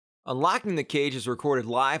Unlocking the Cage is recorded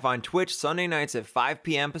live on Twitch Sunday nights at 5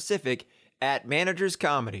 p.m. Pacific at Managers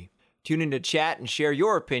Comedy. Tune in to chat and share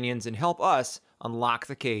your opinions and help us unlock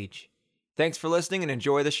the cage. Thanks for listening and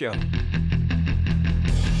enjoy the show.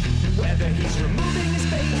 Whether he's removing his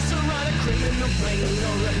face or on a criminal plane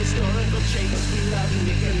or a historical chase, we love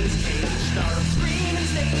Nicolas Cage. Star of screen and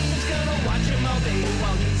stage, gonna watch him all day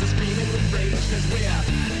while he's screaming with rage, 'cause we're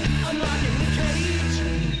unlocking the cage.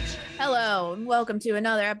 Hello, and welcome to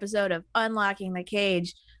another episode of Unlocking the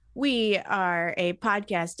Cage. We are a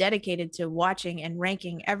podcast dedicated to watching and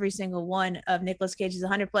ranking every single one of Nicolas Cage's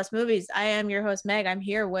 100 plus movies. I am your host, Meg. I'm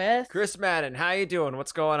here with Chris Madden, how you doing?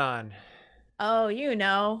 What's going on? Oh, you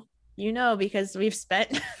know, because we've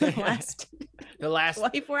spent the last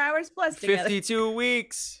 24 hours plus together. 52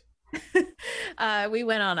 weeks. We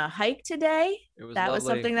went on a hike today. Was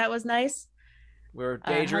something that was nice. We were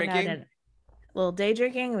day drinking. A little day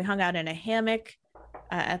drinking. We hung out in a hammock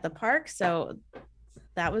at the park. So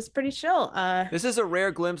that was pretty chill. This is a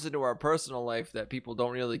rare glimpse into our personal life that people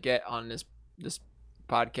don't really get on this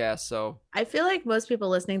podcast. So I feel like most people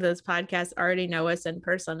listening to this podcast already know us in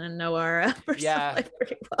person and know our personal life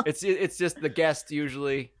pretty well. It's just the guest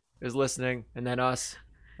usually is listening, and then us,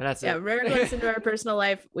 and that's it. Yeah, rare glimpse into our personal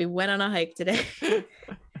life. We went on a hike today,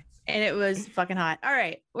 and it was fucking hot. All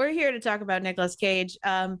right, we're here to talk about Nicolas Cage.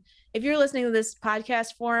 If you're listening to this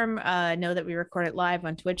podcast form, know that we record it live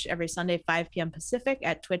on Twitch every Sunday, 5 p.m. Pacific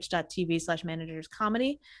at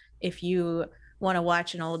twitch.tv/managerscomedy. If you want to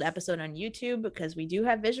watch an old episode on YouTube, because we do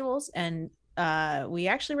have visuals, and we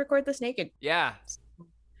actually record this naked. Yeah.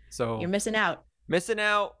 So you're missing out.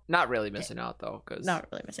 Not really missing out, though. Not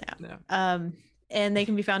really missing out. No. And they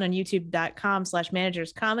can be found on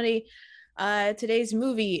youtube.com/managerscomedy. Today's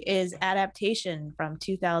movie is Adaptation from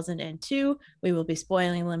 2002. We will be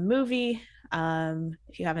spoiling the movie.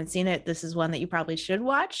 If you haven't seen it, this is one that you probably should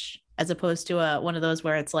watch, as opposed to one of those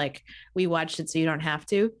where it's like, we watched it so you don't have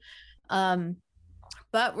to.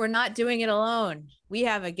 But we're not doing it alone. We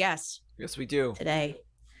have a guest. Yes, we do. Today.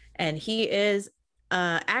 And he is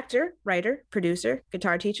actor, writer, producer,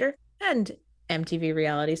 guitar teacher, and MTV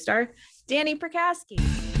reality star, Danny Prakaski.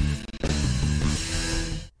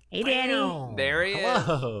 Hey, Danny. Wow. There he is.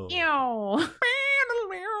 Hello. Hello, Isn't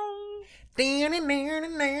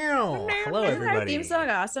our everybody. theme song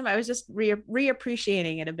awesome? I was just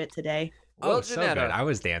reappreciating it a bit today. Oh, Will so Janetta. good. I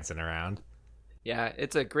was dancing around. Yeah,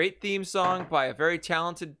 it's a great theme song by a very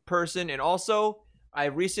talented person. And also, I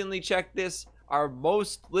recently checked this, our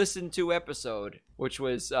most listened to episode, which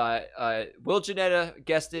was Will Janetta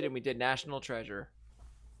guested, and we did National Treasure.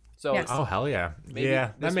 So Yes. Oh, hell yeah. Maybe Yeah,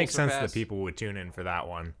 this that makes will sense surpass. that people would tune in for that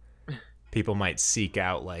one. People might seek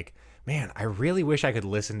out, like, man, I really wish I could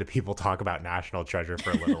listen to people talk about National Treasure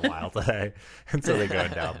for a little while today. And so they go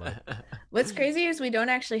and download. What's crazy is we don't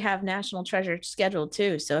actually have National Treasure scheduled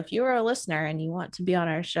too. So if you are a listener and you want to be on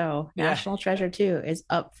our show, Yeah. National Treasure 2 is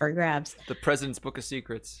up for grabs. The President's Book of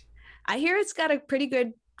Secrets. I hear it's got a pretty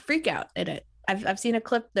good freak out in it. I've seen a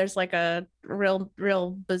clip. There's like a real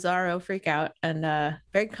bizarro freak out, and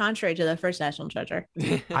very contrary to the first National Treasure.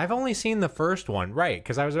 I've only seen the first one, right?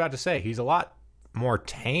 Because I was about to say, he's a lot more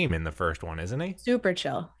tame in the first one, isn't he? Super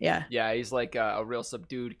chill. Yeah. Yeah, he's like a real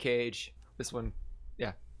subdued Cage. This one,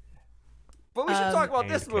 yeah. But we should talk about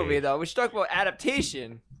this Cage. movie, though. We should talk about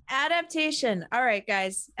Adaptation. Adaptation. All right,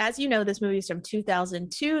 guys. As you know, this movie is from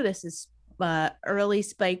 2002. This is early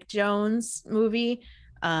Spike Jonze movie.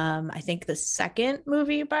 I think the second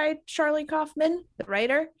movie by Charlie Kaufman, the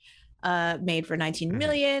writer, made for 19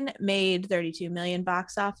 million, made 32 million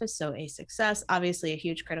box office. So a success, obviously a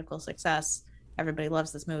huge critical success. Everybody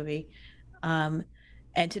loves this movie. And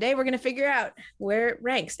today we're going to figure out where it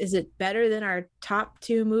ranks. Is it better than our top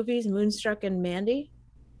two movies, Moonstruck and Mandy?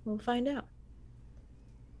 We'll find out.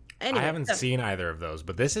 Anyway, I haven't seen either of those,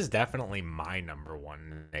 but this is definitely my number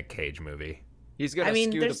one Nick Cage movie. He's gonna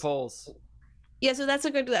skew the polls. Yeah, so that's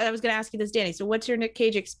a good. I was going to ask you this, Danny. So, what's your Nick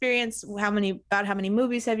Cage experience? How many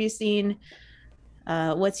movies have you seen?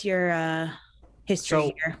 What's your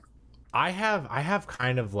history here? I have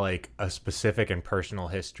kind of like a specific and personal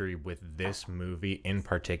history with this movie in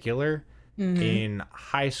particular. Mm-hmm. In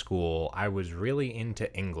high school, I was really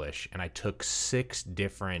into English, and I took 6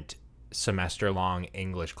 different semester-long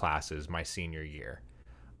English classes my senior year.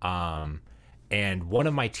 And one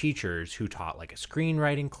of my teachers, who taught like a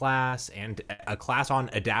screenwriting class and a class on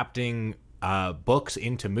adapting books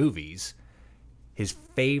into movies, his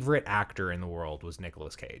favorite actor in the world was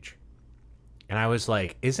Nicolas Cage. And I was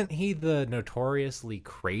like, isn't he the notoriously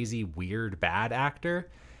crazy, weird, bad actor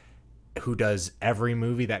who does every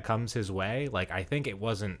movie that comes his way? Like, I think it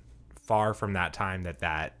wasn't far from that time that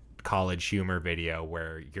College Humor video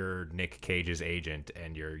where you're Nick Cage's agent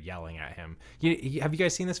and you're yelling at him. Have you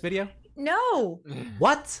guys seen this video? No,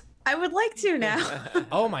 What? I would like to now.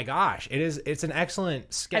 Oh my gosh, it's an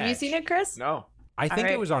excellent sketch. Have you seen it, Chris? No. I think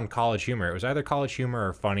Alright. it was on College Humor. It was either College Humor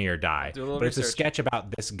or Funny or Die. Do a little But it's a research. sketch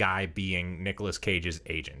about this guy being Nicolas Cage's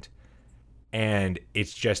agent. And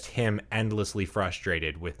it's just him endlessly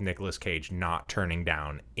frustrated with Nicolas Cage not turning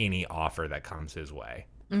down any offer that comes his way.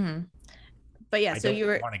 Mm-hmm. But yeah, I so don't you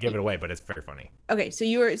were want to give it away, but it's very funny. okay. So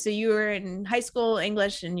you were in high school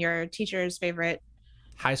English, and your teacher's favorite.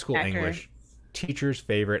 High school Actor. English teacher's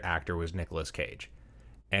favorite actor was Nicolas Cage.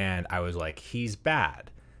 And I was like, he's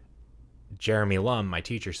bad. Jeremy Lum, my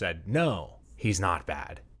teacher, said, no, he's not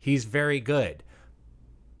bad. He's very good.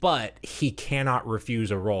 But he cannot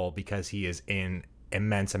refuse a role because he is in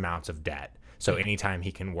immense amounts of debt. So anytime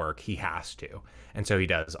he can work, he has to. And so he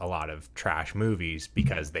does a lot of trash movies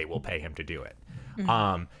because they will pay him to do it.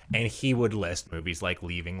 And he would list movies like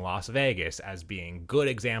Leaving Las Vegas as being good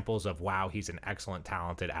examples of, wow, he's an excellent,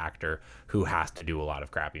 talented actor who has to do a lot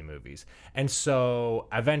of crappy movies. And so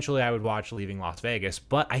eventually I would watch Leaving Las Vegas.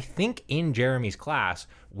 But I think in Jeremy's class,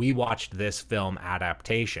 we watched this film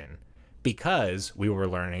adaptation because we were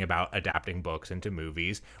learning about adapting books into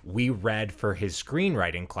movies. We read for his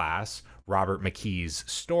screenwriting class Robert McKee's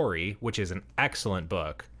Story, which is an excellent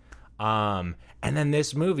book. And then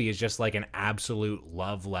this movie is just like an absolute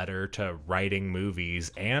love letter to writing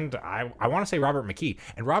movies. And I want to say Robert McKee.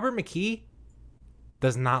 And Robert McKee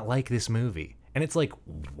does not like this movie. And it's like,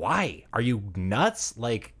 why? Are you nuts?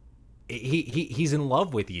 Like, he's in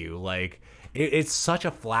love with you. Like, it's such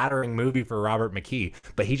a flattering movie for Robert McKee.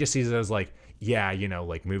 But he just sees it as like, yeah, you know,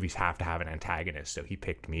 like movies have to have an antagonist. So he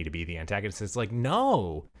picked me to be the antagonist. It's like,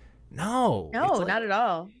 no. No, It's like- not at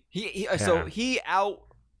all. So he out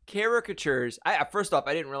caricatures. First off,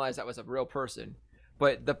 I didn't realize that was a real person,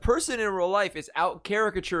 but the person in real life is out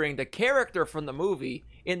caricaturing the character from the movie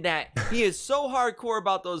in that he is so hardcore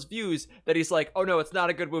about those views that he's like, oh no, it's not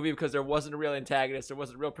a good movie because there wasn't a real antagonist, there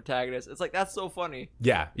wasn't a real protagonist. It's like, that's so funny.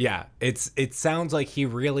 Yeah. It sounds like he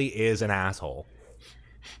really is an asshole.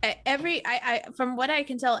 I from what I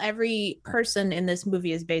can tell, every person in this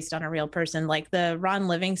movie is based on a real person. Like the Ron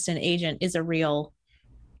Livingston agent is a real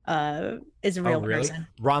person.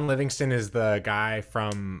 Ron Livingston is the guy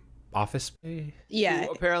from Office Space. Yeah.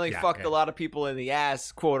 Who apparently Yeah, fucked okay. a lot of people in the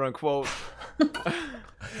ass, quote unquote.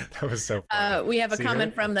 That was so funny. We have a See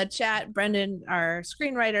comment her? from the chat. Brendan, our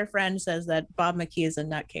screenwriter friend, says that Bob McKee is a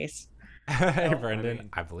nutcase. Hey, Brendan. mean-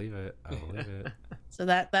 I believe it. So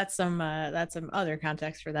that's some other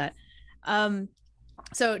context for that.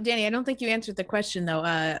 So Danny, I don't think you answered the question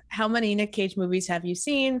though. How many Nick Cage movies have you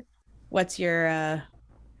seen? What's your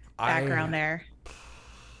background there?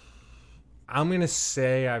 I'm going to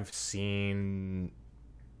say I've seen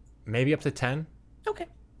maybe up to 10. Okay.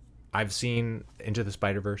 I've seen Into the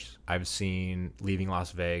Spider-Verse. I've seen Leaving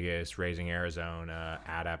Las Vegas, Raising Arizona,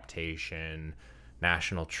 Adaptation,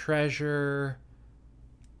 National Treasure.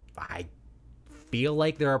 I feel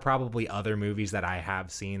like there are probably other movies that I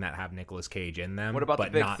have seen that have Nicolas Cage in them. What about the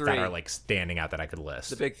but big not three? that are like standing out that I could list.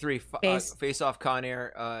 The big three: Face Off, Con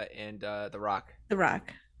Air, and The Rock. The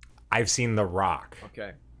Rock. I've seen The Rock.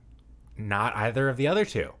 Okay. Not either of the other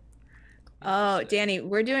two. Oh, Danny,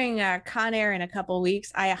 we're doing Con Air in a couple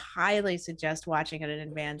weeks. I highly suggest watching it in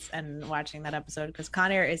advance and watching that episode because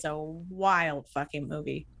Con Air is a wild fucking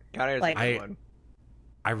movie. Con Air's Like- a good one.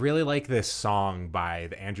 I really like this song by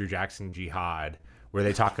the Andrew Jackson Jihad where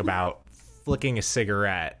they talk about flicking a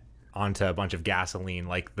cigarette onto a bunch of gasoline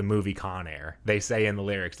like the movie Con Air. They say in the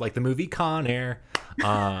lyrics, like the movie Con Air.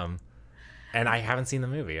 And I haven't seen the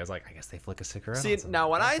movie. I was like, I guess they flick a cigarette. See, on some now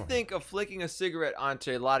when I gasoline. think of flicking a cigarette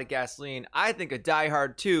onto a lot of gasoline, I think of Die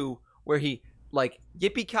Hard 2, where he like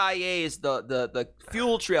yippee-ki-yay the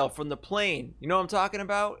fuel trail from the plane. You know what I'm talking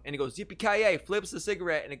about? And he goes yippee-ki-yay, flips the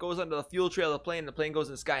cigarette, and it goes onto the fuel trail of the plane, and the plane goes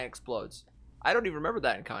in the sky and explodes. I don't even remember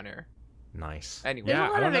that in Con Air. Nice. Anyway. There's Yeah, a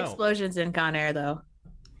I lot don't of know. explosions in Con Air though.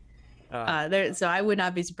 So I would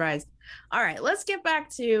not be surprised. All right, let's get back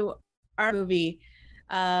to our movie.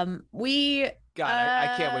 God,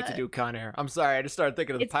 I can't wait to do Con Air. I'm sorry, I just started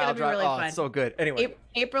thinking of the It's gonna pile be drive. really Oh, fun. it's so good. Anyway.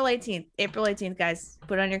 April 18th, guys.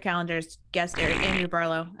 Put on your calendars. Guest Andrew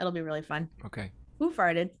Barlow. It'll be really fun. Okay. Who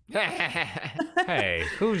farted? Hey,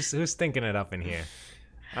 who's thinking it up in here?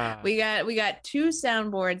 We got 2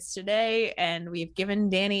 soundboards today, and we've given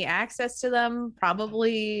Danny access to them.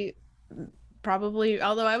 Probably.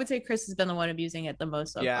 Although I would say Chris has been the one abusing it the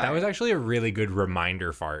most. So Yeah. far. That was actually a really good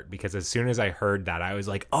reminder fart because as soon as I heard that, I was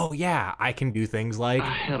like, oh yeah, I can do things like I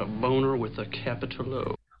had a boner with a capital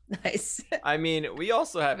O. Nice. I mean, we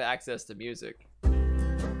also have access to music.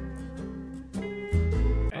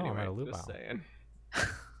 saying.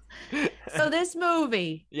 So this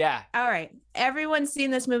movie, Yeah. all right, everyone's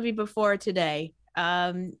seen this movie before today.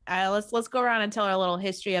 Let's go around and tell our little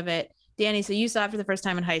history of it. Danny, so you saw it for the first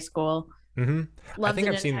time in high school. Mm-hmm. I think Loved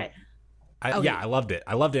I've it seen. Oh, Yeah, I loved it.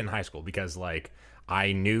 I loved it in high school because like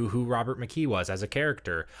I knew who Robert McKee was as a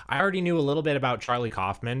character. I already knew a little bit about Charlie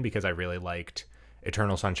Kaufman because I really liked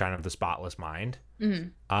Eternal Sunshine of the Spotless Mind. Mm-hmm.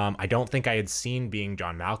 I don't think I had seen Being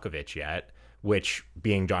John Malkovich yet, which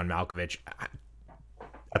Being John Malkovich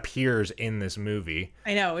appears in this movie.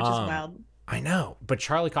 I know, which is wild. I know, but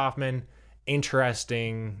Charlie Kaufman,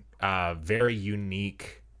 interesting, very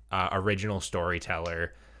unique, original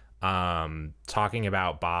storyteller. Talking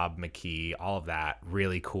about Bob McKee, all of that,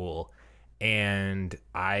 really cool. And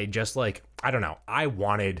I just like, I don't know, I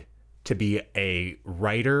wanted to be a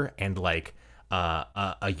writer and like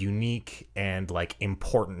a unique and like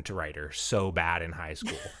important writer so bad in high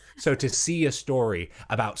school. So to see a story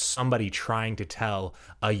about somebody trying to tell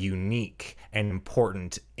a unique and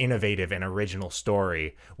important, innovative and original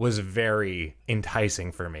story was very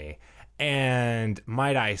enticing for me. And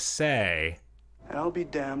might I say, I'll be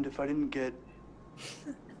damned if I didn't get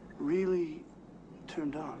really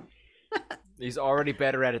turned on. He's already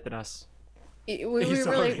better at it than us. We He's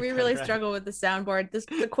already really better at struggle with the soundboard.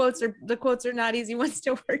 The quotes are not easy ones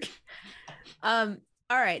to work.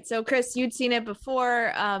 All right, so Chris, you'd seen it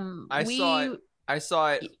before. I saw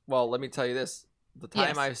it. Well, let me tell you this: the time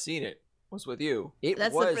Yes. I've seen it was with you.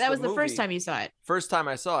 That was the first time you saw it. First time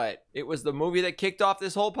I saw it. It was the movie that kicked off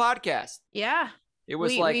this whole podcast. Yeah. It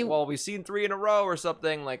was we've seen 3 in a row or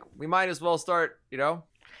something. Like, we might as well start, And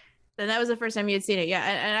that was the first time you had seen it. Yeah,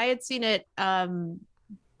 and I had seen it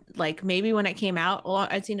like maybe when it came out. Well,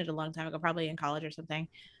 I'd seen it a long time ago, probably in college or something.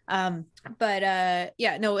 Yeah,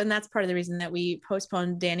 no, and that's part of the reason that we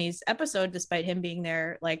postponed Danny's episode, despite him being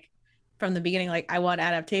there like from the beginning. Like, I want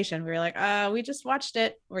adaptation. We were like, we just watched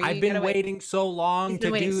it. I've been waiting so long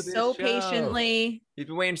to do this so show. patiently. He's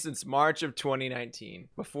been waiting since March of 2019.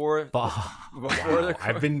 Before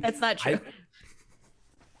I've been. That's not true.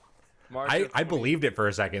 I believed it for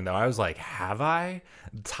a second though. I was like, have I?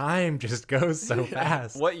 Time just goes so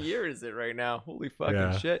fast. What year is it right now? Holy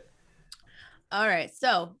fucking shit. All right.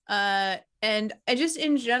 So, and I just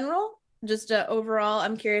in general, just overall,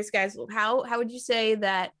 I'm curious, guys, how would you say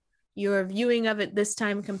that your viewing of it this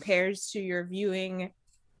time compares to your viewing?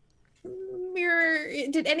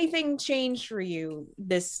 Did anything change for you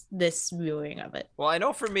this viewing of it? Well, I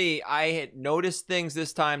know for me, I had noticed things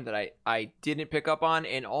this time that I didn't pick up on,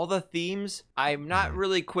 and all the themes, I'm not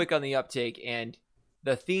really quick on the uptake, and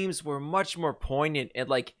the themes were much more poignant, and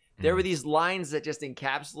like there were these lines that just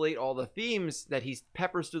encapsulate all the themes that he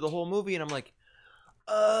peppers through the whole movie, and I'm like,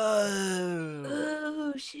 oh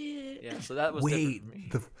shit. Yeah, so that was wait,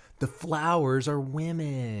 different for me. the flowers are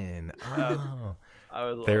women. Oh.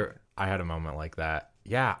 I had a moment like that.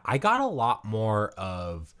 Yeah, I got a lot more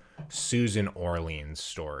of Susan Orlean's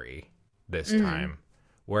story this time,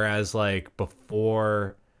 whereas like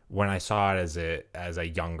before, when I saw it as a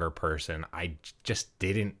younger person, I just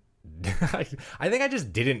didn't. I think I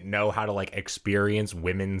just didn't know how to like experience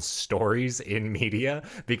women's stories in media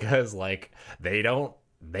because like they don't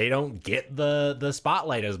get the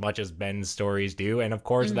spotlight as much as men's stories do, and of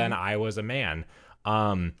course then I was a man,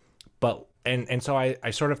 but. And so I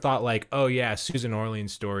sort of thought like, oh yeah, Susan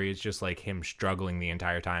Orlean's story is just like him struggling the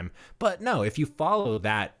entire time. But no, if you follow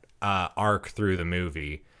that arc through the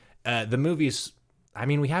movie's, I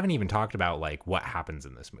mean, we haven't even talked about like what happens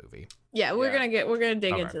in this movie. Yeah, we're gonna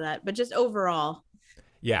dig into that, but just overall.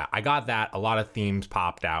 Yeah, I got that. A lot of themes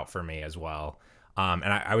popped out for me as well. And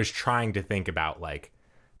I was trying to think about like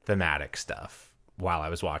thematic stuff while I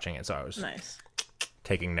was watching it. So I was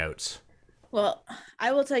taking notes. Well,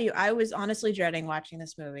 I will tell you, I was honestly dreading watching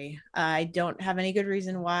this movie. I don't have any good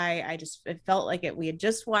reason why. It felt like we had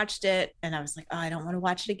just watched it, and I was like, oh, I don't want to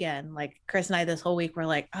watch it again. Like Chris and I this whole week were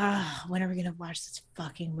like, when are we gonna watch this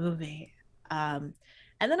fucking movie? And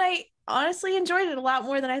then I honestly enjoyed it a lot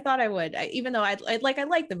more than I thought I would. Even though I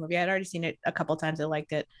liked the movie, I'd already seen it a couple times. I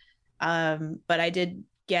liked it, but I did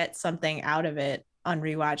get something out of it on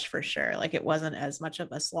rewatch for sure. Like it wasn't as much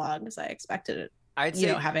of a slog as I expected it. I'd say,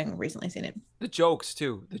 having recently seen it. The jokes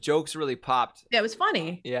too. The jokes really popped. Yeah, it was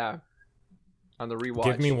funny. Yeah. On the rewatch.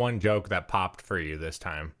 Give me one joke that popped for you this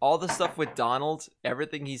time. All the stuff with Donald,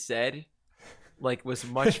 everything he said, like was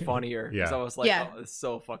much funnier. Because I was like, oh, it's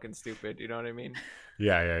so fucking stupid. You know what I mean?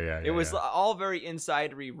 Yeah. It was all very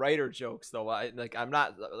insidery writer jokes though. I'm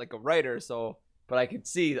not like a writer, so But I could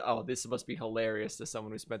see, oh, this must be hilarious to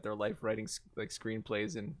someone who spent their life writing like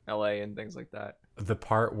screenplays in LA and things like that. The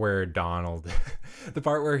part where Donald, the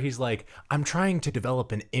part where he's like, I'm trying to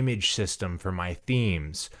develop an image system for my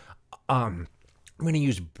themes. I'm going to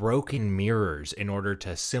use broken mirrors in order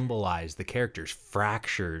to symbolize the character's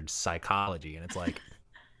fractured psychology. And it's like,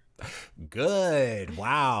 good.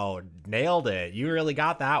 Wow. Nailed it. You really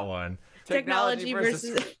got that one. Technology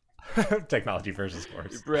versus Technology versus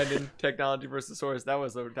horse. Brendan, technology versus horse. That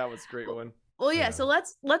was a great one. Well, yeah. So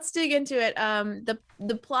let's dig into it.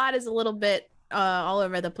 The plot is a little bit all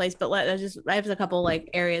over the place, but I have a couple like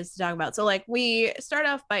areas to talk about. So like we start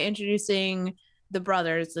off by introducing the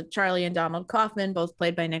brothers, the Charlie and Donald Kaufman, both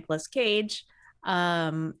played by Nicolas Cage,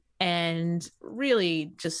 and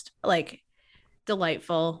really just like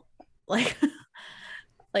delightful. Like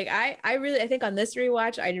I think on this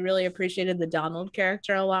rewatch, I really appreciated the Donald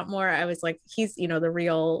character a lot more. I was like, he's, the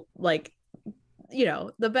real, like,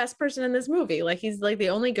 the best person in this movie. Like, he's like the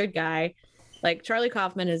only good guy. Like, Charlie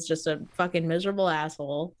Kaufman is just a fucking miserable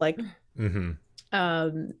asshole. Like, and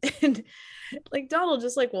like Donald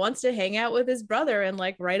just like wants to hang out with his brother and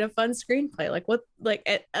like write a fun screenplay. Like, what, like,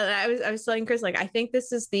 I was telling Chris, like, I think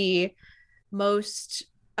this is the most,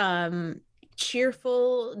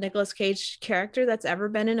 cheerful Nicolas Cage character that's ever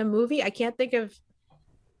been in a movie. I can't think of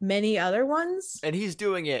many other ones. And he's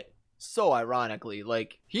doing it so ironically.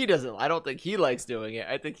 Like I don't think he likes doing it.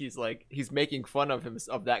 I think he's making fun of him,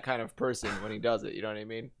 of that kind of person when he does it. You know what I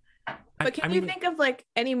mean? But can you think of like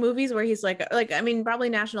any movies where he's like I mean, probably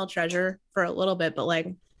National Treasure for a little bit, but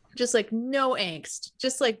like just like no angst,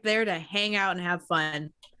 just like there to hang out and have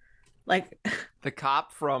fun. Like the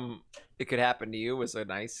cop from It Could Happen to You was a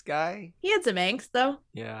nice guy. He had some angst though.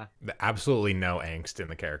 Yeah. Absolutely no angst in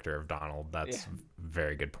the character of Donald. That's a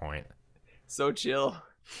very good point. So chill.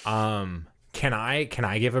 Can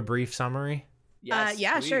I give a brief summary? Yes,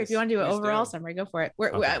 yeah, please. sure. If you want to do an overall do. summary, go for it.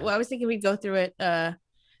 Okay. I was thinking we'd go through it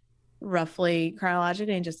roughly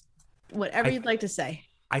chronologically and just whatever you'd like to say.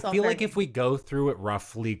 I It's all feel fair like game. if we go through it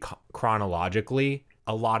roughly chronologically,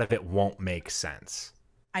 a lot of it won't make sense.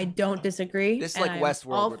 I don't disagree. This is and like I'm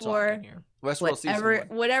Westworld all we're for talking here. Westworld season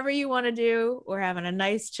whatever 1. you want to do. We're having a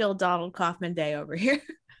nice chill Donald Kaufman day over here.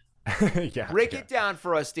 Yeah. Break it down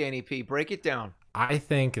for us, Danny P. Break it down. I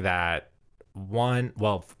think that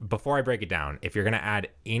before I break it down, if you're going to add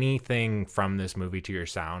anything from this movie to your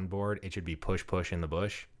soundboard, it should be push, push in the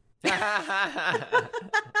bush.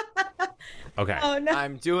 Okay. Oh no.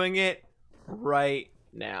 I'm doing it right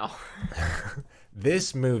now.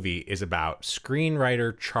 This movie is about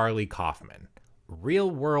screenwriter Charlie Kaufman,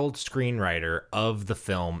 real-world screenwriter of the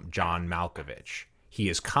film John Malkovich. He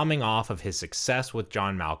is coming off of his success with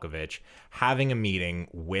John Malkovich, having a meeting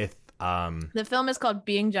with The film is called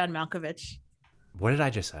Being John Malkovich. what did I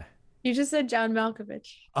just say? You just said John Malkovich.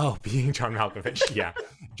 Oh, being John Malkovich. Yeah.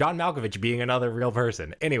 John Malkovich being another real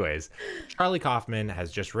person. Anyways, Charlie Kaufman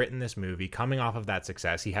has just written this movie. Coming off of that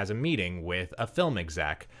success, he has a meeting with a film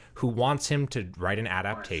exec who wants him to write an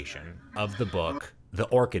adaptation of the book The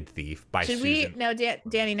Orchid Thief by Should Susan. we now,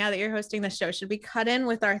 Danny? Now that you're hosting the show, should we cut in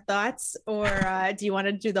with our thoughts, or do you want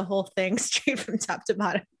to do the whole thing straight from top to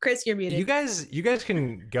bottom? Chris, you're muted. You guys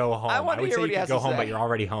can go home. I wanna would hear say what you he can has go to home, say. but you're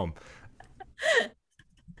already home.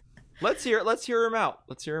 Let's hear him out.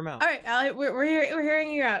 All right, we're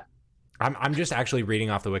hearing you out. I'm just actually reading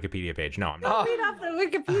off the Wikipedia page. No, I'm not. Oh. Read off the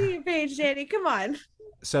Wikipedia page, Danny. Come on.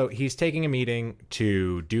 So he's taking a meeting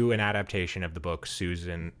to do an adaptation of the book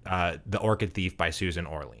The Orchid Thief by Susan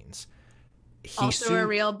Orleans. Also a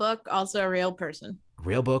real book, also a real person.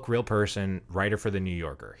 Real book, real person, writer for the New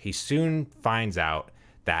Yorker. He soon finds out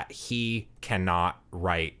that he cannot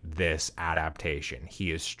write this adaptation.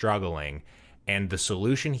 He is struggling, and the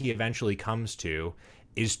solution he eventually comes to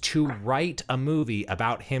is to write a movie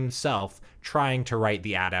about himself trying to write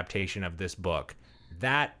the adaptation of this book.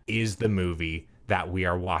 That is the movie that we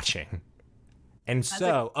are watching. And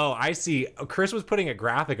so, I see. Chris was putting a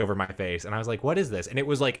graphic over my face, and I was like, what is this? And it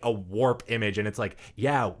was like a warp image, and it's like,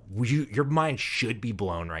 yeah, your mind should be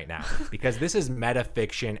blown right now, because this is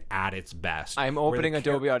metafiction at its best. I'm where the opening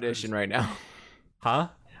Adobe characters- Audition right now. Huh?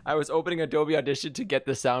 I was opening Adobe Audition to get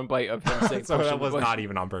the soundbite of him saying So push that in the was bush. not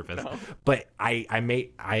even on purpose. But I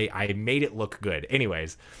made it look good.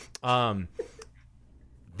 Anyways,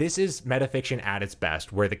 this is metafiction at its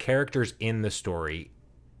best, where the characters in the story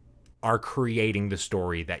are creating the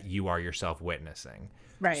story that you are yourself witnessing.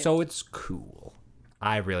 Right. So it's cool.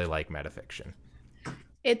 I really like metafiction.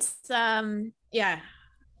 It's yeah.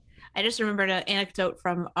 I just remembered an anecdote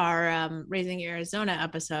from our Raising Arizona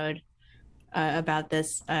episode about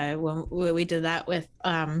this when we did that with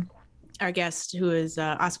our guest, who is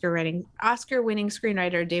Oscar-winning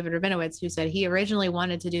screenwriter David Rabinowitz, who said he originally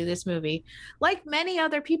wanted to do this movie. Like many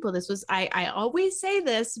other people, this was, I always say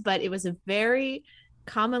this, but it was a very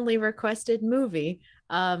commonly requested movie.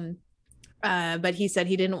 But he said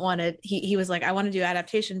he didn't want to, he was like, I want to do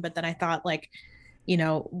adaptation, but then I thought, like, you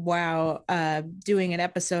know, wow, doing an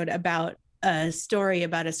episode about a story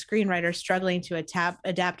about a screenwriter struggling to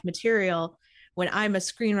adapt material when I'm a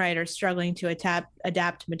screenwriter struggling to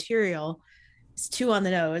adapt material, is too on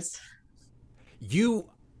the nose. You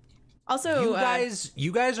guys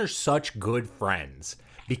are such good friends,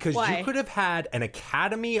 because Why? you could have had an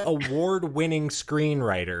Academy Award-winning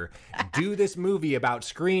screenwriter do this movie about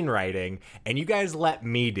screenwriting, and you guys let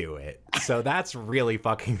me do it. So that's really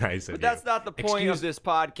fucking nice of you. But that's not the point of this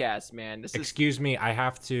podcast, man. Excuse me, I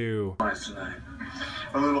have to...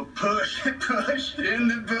 A little push in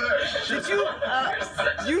the bush. Did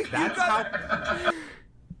you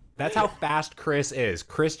That's how fast Chris is.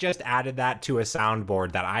 Chris just added that to a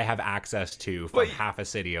soundboard that I have access to from half a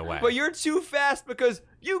city away. But you're too fast because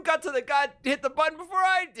you got to hit the button before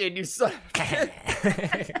I did, you son of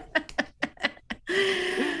a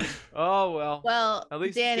Oh, well. Well, at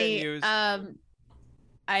least Danny, it's getting used.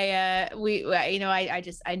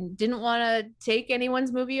 I didn't want to take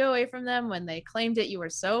anyone's movie away from them when they claimed it. You were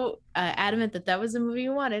so adamant that was the movie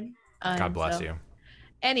you wanted. God bless you.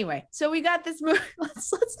 Anyway, so we got this movie.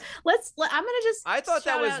 Let's. I'm gonna just. I thought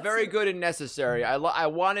that shout was out very some- good and necessary. I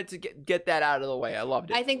wanted to get that out of the way. I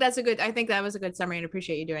loved it. I think that was a good summary, and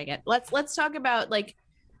appreciate you doing it. Let's talk about, like,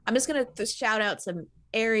 I'm just gonna shout out some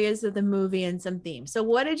areas of the movie and some themes. So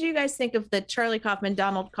what did you guys think of the Charlie Kaufman,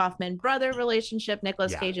 Donald Kaufman brother relationship,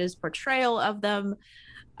 Nicolas Cage's portrayal of them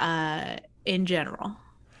in general?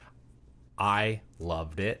 I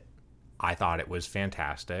loved it. I thought it was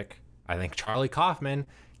fantastic. I think Charlie Kaufman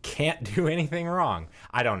can't do anything wrong.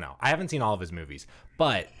 I don't know. I haven't seen all of his movies,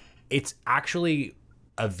 but it's actually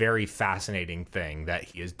a very fascinating thing that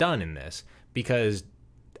he has done in this, because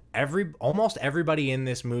almost everybody in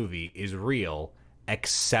this movie is real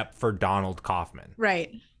except for Donald Kaufman.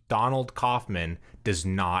 Right. Donald Kaufman does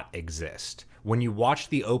not exist. When you watch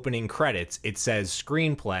the opening credits, it says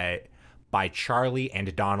screenplay by Charlie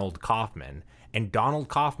and Donald Kaufman. And Donald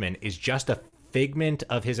Kaufman is just a figment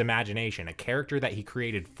of his imagination, a character that he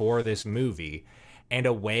created for this movie, and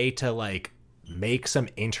a way to, like, make some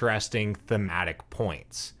interesting thematic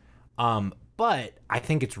points. But I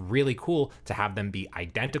think it's really cool to have them be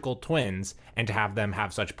identical twins and to have them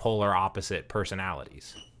have such polar opposite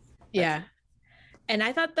personalities. Yeah. And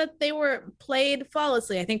I thought that they were played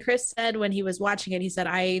flawlessly. I think Chris said when he was watching it, he said,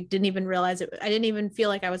 I didn't even realize it. I didn't even feel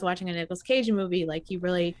like I was watching a Nicolas Cage movie. Like,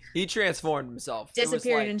 he transformed himself.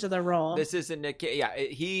 Disappeared into the role. This isn't Nick. Yeah,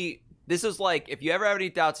 this is like, if you ever have any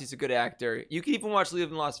doubts he's a good actor, you can even watch Leave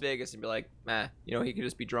in Las Vegas and be like, he could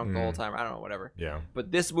just be drunk the whole time. I don't know, whatever. Yeah.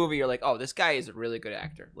 But this movie, you're like, oh, this guy is a really good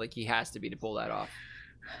actor. Like, he has to be to pull that off.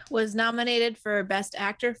 Was nominated for Best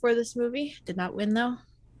Actor for this movie. Did not win, though.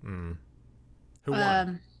 Who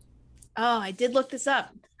won? I did look this up.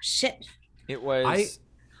 Shit. It was...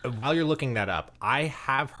 While you're looking that up, I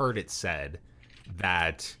have heard it said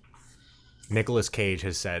that Nicolas Cage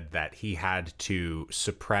has said that he had to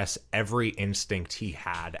suppress every instinct he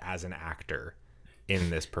had as an actor in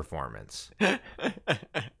this performance.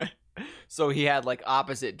 So he had, like,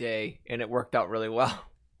 opposite day, and it worked out really well.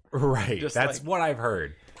 Right. Just That's like- what I've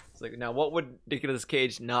heard. It's like, now what would Nicolas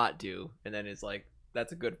Cage not do? And then it's like,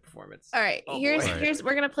 that's a good performance. All right. Oh, here's boy.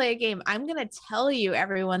 we're gonna play a game. I'm gonna tell you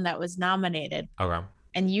everyone that was nominated, Okay.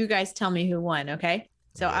 and you guys tell me who won. Okay.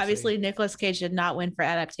 So We'll see. obviously Nicolas Cage did not win for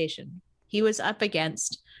adaptation. He was up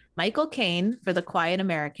against Michael Caine for The Quiet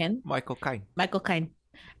American. Michael Caine.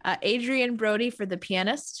 Adrian Brody for The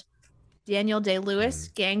Pianist. Daniel Day-Lewis,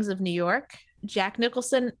 Gangs of New York. Jack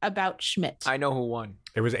Nicholson, About Schmidt. I know who won.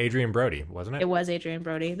 It was Adrian Brody, wasn't it? It was Adrian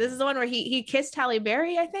Brody. This is the one where he kissed Halle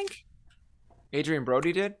Berry, I think. Adrian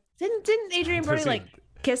Brody did? Didn't Adrian Brody like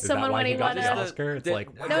kiss Is that someone why when he got won the a... Oscar? It's Did-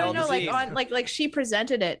 like, No, like Disease. on like she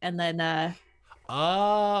presented it, and then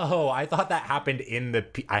oh, I thought that happened in the.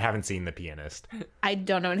 I haven't seen The Pianist. I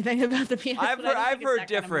don't know anything about The Pianist. I've but I don't heard think it's that kind of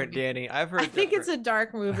different, movie. Danny. I've heard I think it's a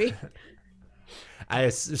dark movie.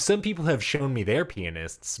 Some people have shown me their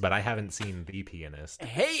pianists, but I haven't seen The Pianist.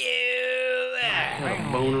 Hey, you! A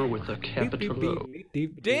boner with a capital O.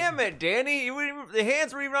 Damn it, Danny. The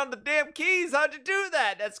hands were even on the damn keys. How'd you do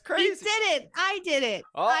that? That's He crazy. did it. I did it.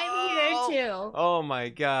 I'm here too. Oh, my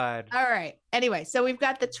God. All right. Anyway, so we've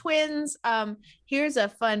got the twins. Here's a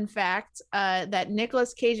fun fact that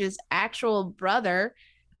Nicolas Cage's actual brother,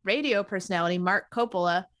 radio personality Mark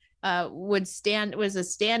Coppola, was a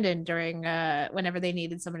stand-in during whenever they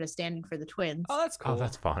needed someone to stand in for the twins. Oh, that's cool. Oh,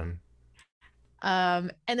 that's fun.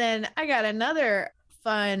 And then I got another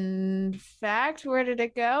fun fact. Where did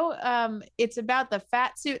it go? It's about the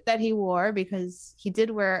fat suit that he wore, because he did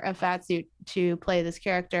wear a fat suit to play this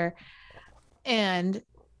character, and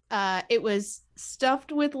it was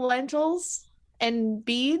stuffed with lentils and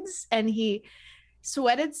beads, and he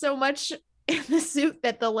sweated so much in the suit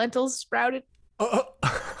that the lentils sprouted.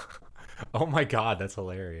 Oh my God, that's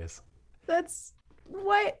hilarious. That's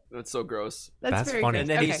what? That's so gross. That's very funny. gross. And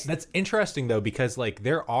then Okay. That's interesting though, because like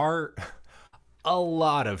there are a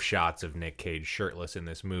lot of shots of Nick Cage shirtless in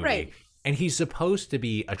this movie, Right. and he's supposed to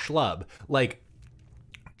be a schlub. Like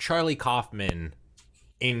Charlie Kaufman,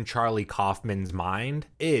 in Charlie Kaufman's mind,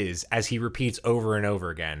 is, as he repeats over and over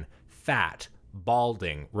again, fat,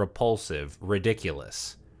 balding, repulsive,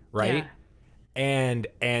 ridiculous, right? Yeah. And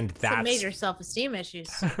that's Some major self-esteem issues.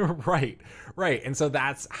 right. And so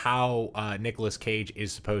that's how Nicolas Cage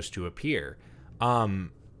is supposed to appear.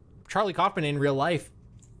 Charlie Kaufman in real life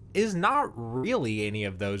is not really any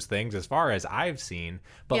of those things as far as I've seen,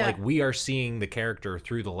 but Yeah. like we are seeing the character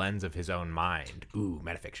through the lens of his own mind. Ooh,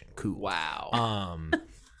 metafiction. Cool. Wow.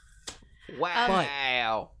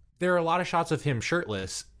 Wow. There are a lot of shots of him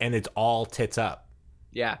shirtless and it's all tits up.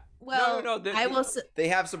 Yeah. Well, no. I will say, They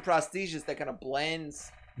have some prosthesis that kind of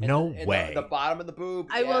blends. No in way. The bottom of the boob.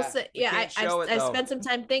 I will say, We yeah, can't show it, I though. spent some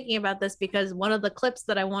time thinking about this, because one of the clips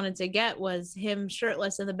that I wanted to get was him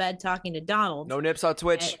shirtless in the bed talking to Donald. No nips on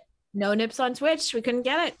Twitch. No nips on Twitch. We couldn't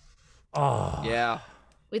get it. Oh. Yeah.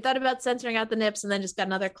 We thought about censoring out the nips and then just got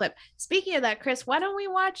another clip. Speaking of that, Chris, why don't we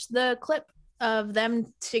watch the clip of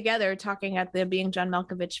them together talking at the Being John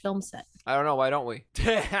Malkovich film set? I don't know. Why don't we?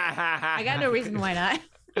 I got no reason why not.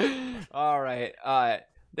 All right.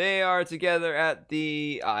 They are together at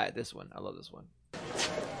the this one. I love this one.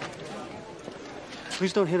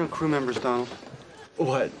 Please don't hit on crew members, Donald.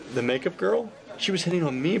 What? The makeup girl? She was hitting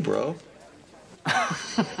on me, bro.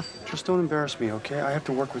 Just don't embarrass me, okay? I have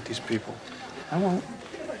to work with these people. I won't.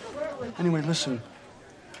 Anyway, listen.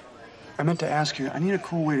 I meant to ask you, I need a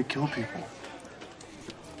cool way to kill people.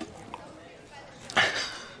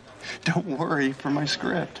 Don't worry for my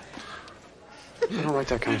script. I don't write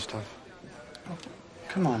that kind of stuff.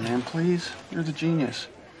 Come on, man, please. You're the genius.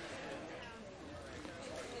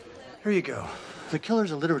 Here you go. The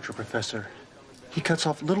killer's a literature professor. He cuts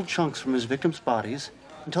off little chunks from his victims' bodies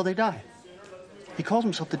until they die. He calls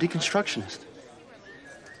himself the deconstructionist.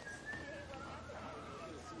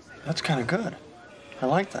 That's kind of good. I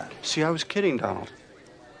like that. See, I was kidding, Donald.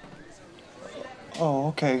 Oh,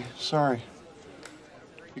 okay. Sorry.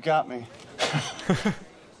 You got me.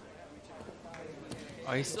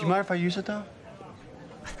 Oh, he's Do you mind if I use it, though?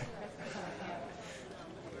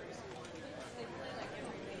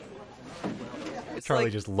 Charlie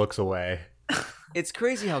like- just looks away. It's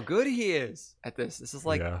crazy how good he is at this. This is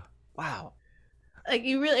like, Yeah. wow. Like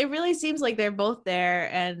it really seems like they're both there,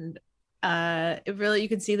 and you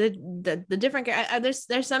can see the different.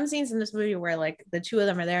 There's some scenes in this movie where like the two of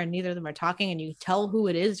them are there and neither of them are talking, and you tell who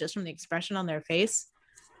it is just from the expression on their face.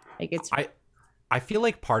 Like it's I feel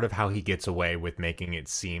like part of how he gets away with making it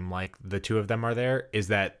seem like the two of them are there is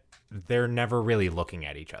that they're never really looking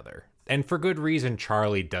at each other. And for good reason,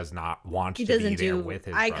 Charlie does not want he to doesn't be there do with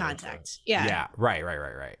his eye brother. contact. Yeah, Yeah,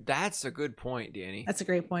 right. That's a good point, Danny. that's a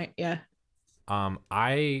great point. Yeah.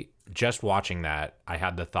 I just watching that, I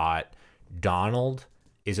had the thought Donald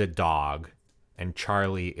is a dog and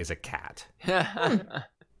Charlie is a cat.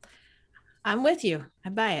 I'm with you. I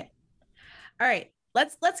buy it. All right,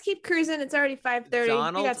 let's keep cruising. It's already 5:30.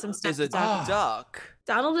 Donald We got some stuff is to a talk about. duck,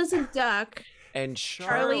 Donald is a duck. and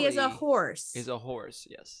Charlie is a horse. Is a horse.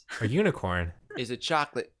 Yes, A unicorn. is a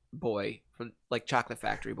chocolate boy from like Chocolate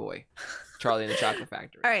Factory boy. Charlie in the Chocolate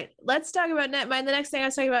Factory. All right, let's talk about Netmind. The next thing I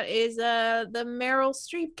was talking about is the Meryl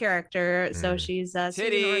Streep character. So she's Susan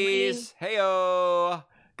Orlean. Titties. Heyo.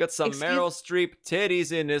 Got some Excuse- Meryl Streep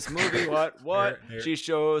titties in this movie. What? Here. She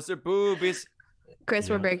shows her boobies. Chris,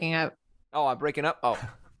 we're breaking up. Oh, I'm breaking up. Oh,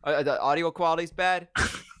 the audio quality's bad.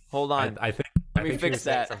 Hold on. I think Let me I think she fix was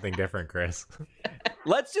saying that. something different, Chris.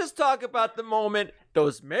 Let's just talk about the moment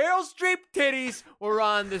those Meryl Streep titties were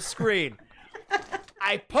on the screen.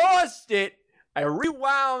 I paused it. I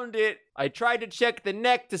rewound it. I tried to check the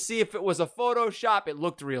neck to see if it was a Photoshop. It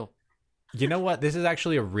looked real. You know what? This is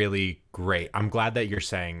actually a really Great. I'm glad that you're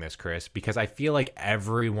saying this, Chris, because I feel like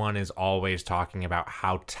everyone is always talking about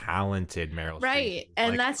how talented Meryl Streep is. Right. And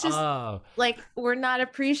Like, that's just oh, like we're not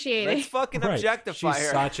appreciating. Let's fucking right. objectify She's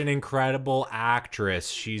her. such an incredible actress.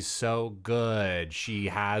 She's so good. She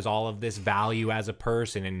has all of this value as a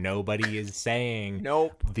person, and nobody is saying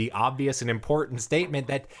Nope. the obvious and important statement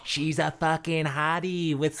that she's a fucking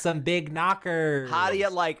hottie with some big knockers. Hottie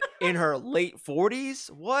at like in her late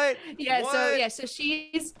 40s? What? Yeah, What? so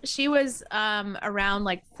she was around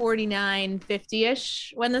like 49,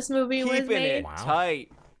 50-ish when this movie was Keeping made. it Wow.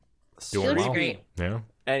 tight. Doing looks well. great. Yeah.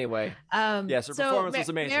 Anyway, yes, her So performance was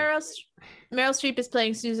amazing. Meryl Streep is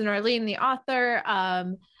playing Susan Orlean, the author.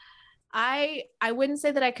 I wouldn't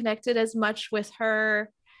say that I connected as much with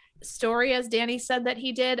her story as Danny said that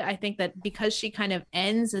he did. I think that because she kind of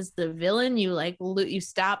ends as the villain, you you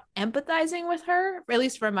stop empathizing with her, or at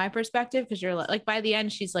least from my perspective, because you're like by the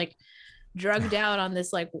end she's like drugged out on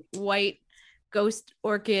this like white ghost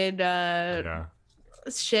orchid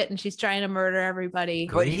shit, and she's trying to murder everybody.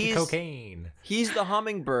 But Green cocaine. He's the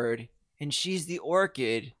hummingbird and she's the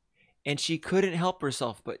orchid, and she couldn't help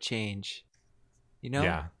herself but change. You know?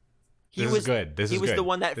 Yeah. He This was is good. This he is was good. the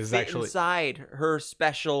one that This is fit actually- inside her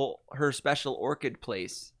special orchid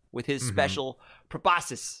place with his special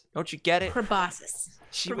proboscis. Don't you get it? Proboscis.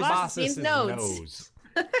 She was Proboscis means is nose.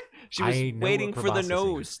 she was I know waiting what for the proboscis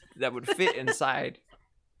nose that would fit inside.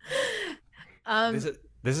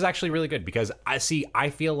 This is actually really good because I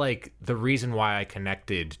feel like the reason why I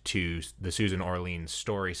connected to the Susan Orlean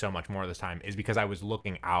story so much more this time is because I was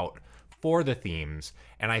looking out for the themes,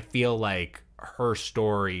 and I feel like her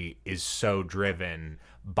story is so driven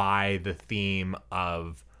by the theme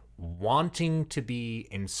of wanting to be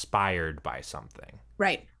inspired by something.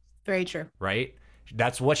 Right. Very true. Right?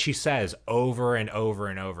 That's what she says over and over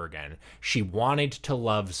and over again. She wanted to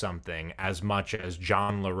love something as much as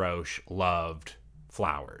John LaRoche loved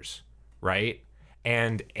flowers, right?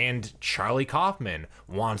 And Charlie Kaufman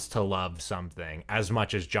wants to love something as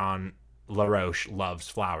much as John LaRoche loves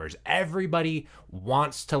flowers. Everybody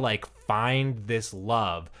wants to like find this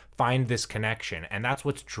love, find this connection, and that's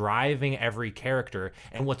what's driving every character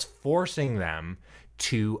and what's forcing them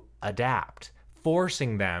to adapt,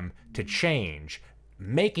 forcing them to change,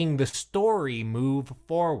 making the story move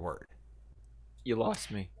forward. You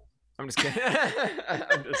lost me. I'm just kidding.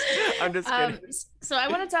 I'm just kidding. So I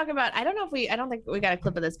want to talk about, I don't think we got a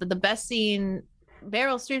clip of this, but the best scene,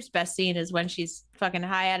 Meryl Streep's best scene is when she's fucking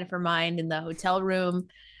high out of her mind in the hotel room.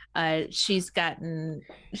 She's gotten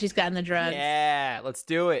the drugs. Yeah, let's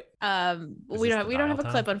do it. We don't have a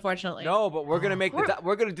clip, unfortunately. No, but we're gonna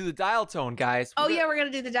we're gonna do the dial tone, guys. We're gonna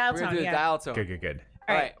do the dial We're tone. gonna do the Yeah. dial tone. Good.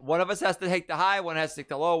 All right. One of us has to take the high, one has to take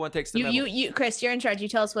the low, one takes the middle. You, Chris, you're in charge. You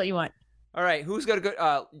tell us what you want. All right, who's gonna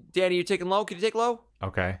go? Danny, you taking low? Can you take low?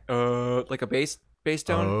 Okay. Like a bass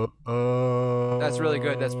tone. That's really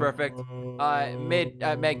good. That's perfect.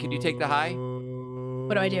 Meg, can you take the high?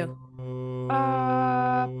 What do I do?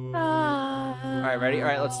 All right, ready? All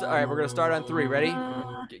right, all right, we're gonna start on 3. Ready?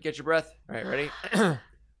 Get your breath. All right, ready?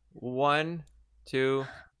 1, 2,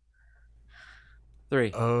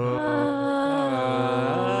 3.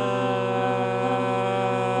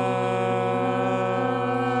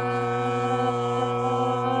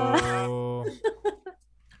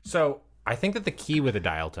 So I think that the key with a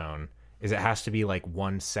dial tone is it has to be like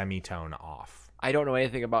one semitone off. I don't know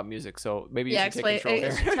anything about music, so maybe you should take control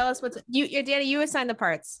here. Tell us what's Danny. You assign the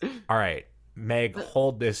parts. All right, Meg,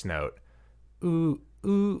 hold this note. Ooh,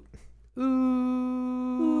 ooh,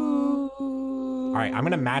 ooh. All right, I'm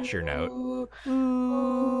gonna match your note.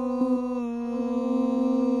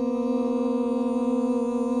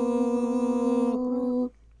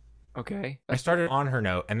 Okay. I started on her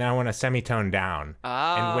note, and then I want a semitone down.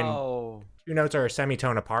 And when Oh. 2 notes are a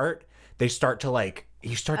semitone apart, they start to like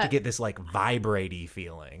you start to get this like vibraty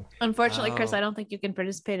feeling. Unfortunately, Chris, Oh. I don't think you can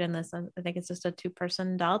participate in this. I think it's just a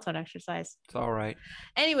 2-person dial tone exercise. It's all right.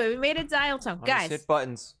 Anyway, we made a dial tone, I'll just guys. hit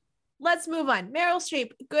buttons. Let's move on. Meryl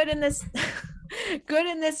Streep, good in this, good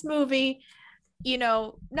in this movie. You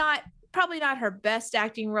know, probably not her best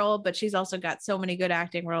acting role, but she's also got so many good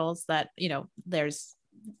acting roles that there's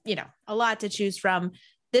a lot to choose from.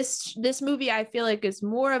 This movie I feel like is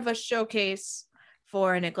more of a showcase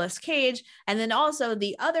for Nicolas Cage, and then also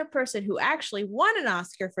the other person who actually won an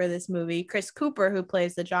Oscar for this movie, Chris Cooper, who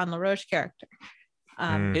plays the John LaRoche character.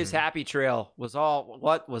 His happy trail was all.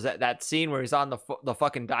 What was that scene where he's on the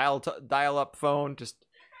fucking dial up phone, just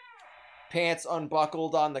pants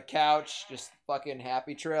unbuckled on the couch, just fucking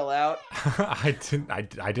happy trail out. I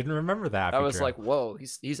didn't remember that. I was like, whoa,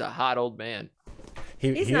 he's a hot old man,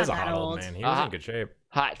 he He's is not a hot that old old. man. He was in good shape.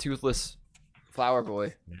 hot toothless flower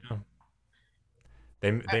boy. Yeah.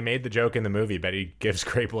 They made the joke in the movie, but he gives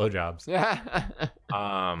great blowjobs.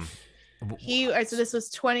 So this was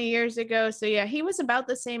 20 years ago. So yeah, he was about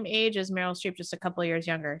the same age as Meryl Streep, just a couple of years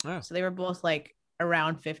younger. Oh. So they were both like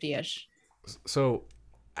around 50-ish. So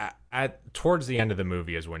at towards the end of the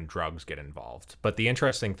movie is when drugs get involved. But the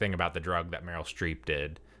interesting thing about the drug that Meryl Streep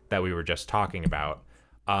did that we were just talking about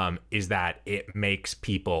is that it makes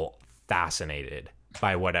people fascinated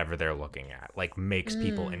by whatever they're looking at, like makes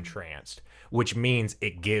people entranced, which means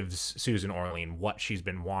it gives Susan Orlean what she's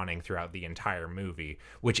been wanting throughout the entire movie,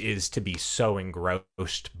 which is to be so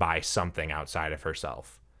engrossed by something outside of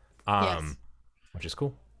herself, which is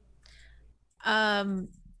cool.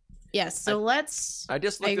 Yes. So I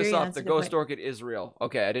just looked this up. The ghost orchid is real.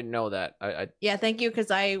 Okay, I didn't know that. Yeah, thank you,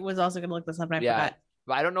 because I was also going to look this up and I forgot.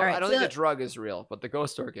 But I don't know. All right, I don't think the drug is real, but the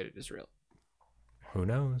ghost orchid is real. Who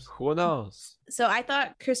knows? Who knows? So I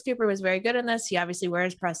thought Chris Cooper was very good in this. He obviously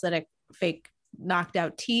wears prosthetic, fake knocked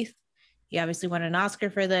out teeth. He obviously won an Oscar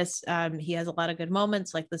for this. He has a lot of good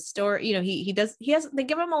moments, like the story. You know, they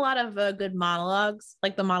give him a lot of good monologues,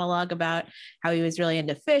 like the monologue about how he was really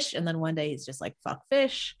into fish, and then one day he's just like, "Fuck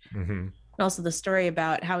fish." Mm-hmm. And also the story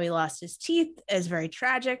about how he lost his teeth is very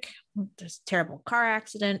tragic. There's a terrible car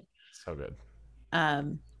accident. So good.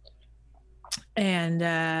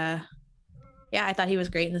 Yeah, I thought he was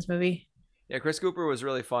great in this movie. Yeah, Chris Cooper was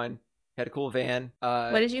really fun. Had a cool van.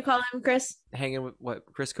 What did you call him, Chris? Hanging with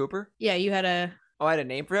Chris Cooper? Yeah, you had a. Oh, I had a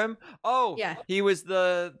name for him. Oh, yeah. He was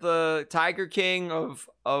the Tiger King of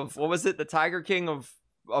what was it? The Tiger King of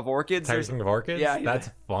orchids. Tiger King of orchids. Yeah, that's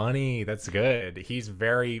funny. That's good. He's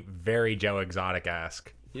very, very Joe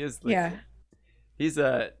Exotic-esque. He is. Yeah. He's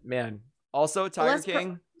a man. Also, Tiger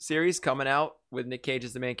King series coming out with Nick Cage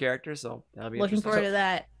as the main character. So that'll be looking interesting. forward to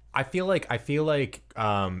that. I feel like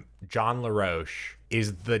John LaRoche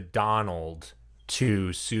is the Donald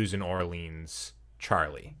to Susan Orlean's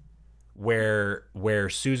Charlie, where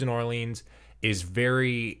Susan Orlean's is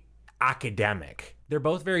very academic. They're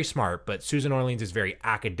both very smart, but Susan Orlean's is very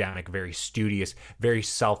academic, very studious, very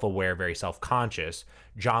self-aware, very self-conscious.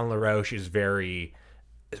 John LaRoche is very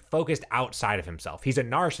focused outside of himself. He's a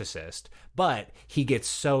narcissist, but he gets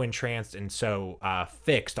so entranced and so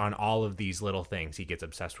fixed on all of these little things. He gets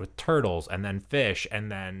obsessed with turtles and then fish and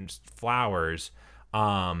then flowers.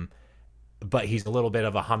 But he's a little bit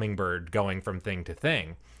of a hummingbird going from thing to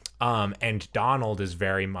thing. And Donald is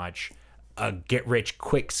very much a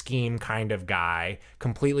get-rich-quick scheme kind of guy,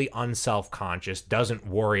 completely unself-conscious, doesn't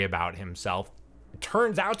worry about himself,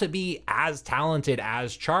 turns out to be as talented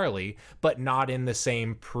as Charlie, but not in the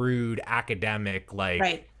same prude academic,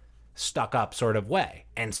 like stuck up sort of way.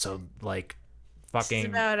 And so like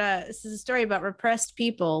fucking this is a story about repressed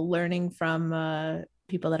people learning from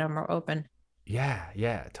people that are more open.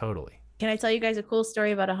 Yeah, totally. Can I tell you guys a cool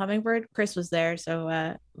story about a hummingbird? Chris was there.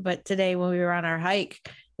 So, but today when we were on our hike,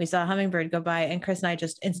 we saw a hummingbird go by and Chris and I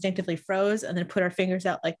just instinctively froze and then put our fingers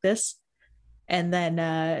out like this. And then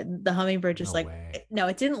the hummingbird just no,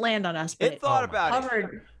 it didn't land on us. But it thought about it.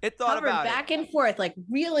 It thought about back and forth, like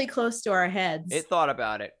really close to our heads. It thought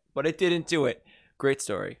about it, but it didn't do it. Great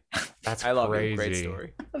story. I love it. Crazy. Great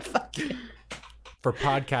story. For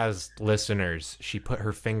podcast listeners, she put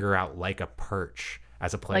her finger out like a perch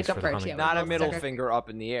as a place for the hummingbird. Not a middle finger up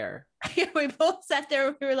in the air. We both sat there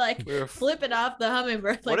and we were like flipping off the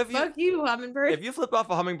hummingbird. Like, fuck you, hummingbird. If you flip off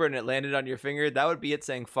a hummingbird and it landed on your finger, that would be it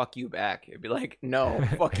saying fuck you back. It'd be like, no,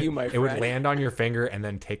 fuck you, my friend. It would land on your finger and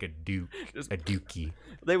then take a dookie.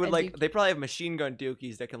 They would they probably have machine gun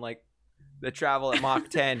dookies that travel at Mach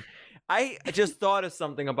 10. I just thought of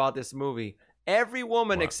something about this movie. Every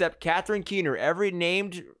woman except Catherine Keener, every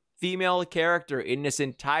named female character in this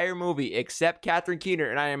entire movie except Catherine Keener,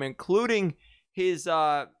 and I am including his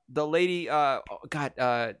the lady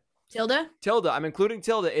Tilda. I'm including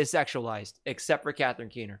Tilda is sexualized except for Catherine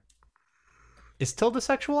Keener. Is Tilda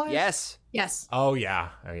sexualized? Yes. Oh yeah.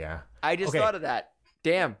 I just thought of that.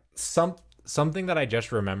 Damn. Something that I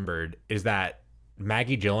just remembered is that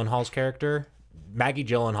Maggie Gyllenhaal's character, Maggie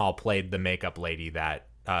Gyllenhaal played the makeup lady that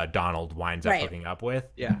Donald winds up hooking up with.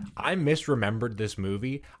 Yeah. I misremembered this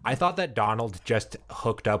movie. I thought that Donald just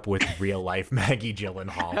hooked up with real life Maggie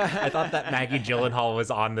Gyllenhaal. I thought that Maggie Gyllenhaal was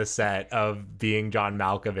on the set of Being John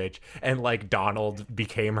Malkovich and like Donald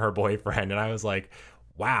became her boyfriend. And I was like,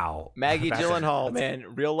 wow. Maggie Gyllenhaal,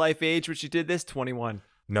 man, real life age when she did this, 21.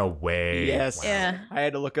 No way. Yes. Wow. Yeah. I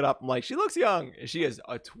had to look it up. I'm like, she looks young. She is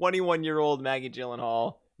a 21-year-old Maggie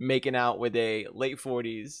Gyllenhaal making out with a late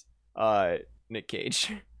 40s Nick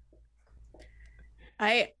Cage.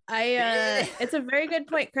 It's a very good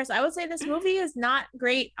point, Chris. I would say this movie is not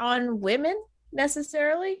great on women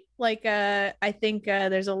necessarily. Like, I think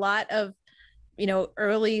there's a lot of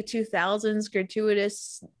early 2000s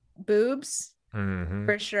gratuitous boobs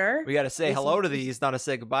for sure. We got to say We hello see- to these, not to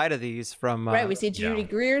say goodbye to these from. Right, we see Judy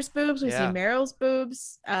Greer's boobs, we see Yeah. Meryl's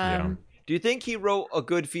boobs. Do you think he wrote a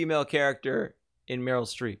good female character in Meryl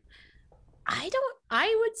Streep?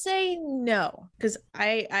 I would say no, because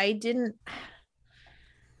I didn't.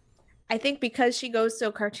 I think because she goes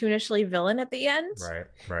so cartoonishly villain at the end.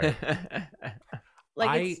 Right.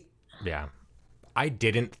 I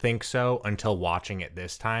didn't think so until watching it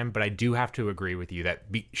this time, but I do have to agree with you that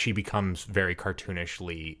she becomes very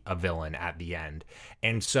cartoonishly a villain at the end.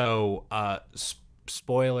 And so,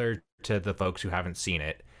 spoiler to the folks who haven't seen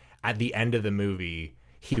it, at the end of the movie,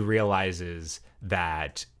 he realizes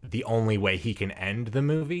that the only way he can end the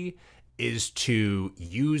movie is to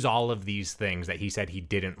use all of these things that he said he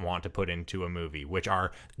didn't want to put into a movie, which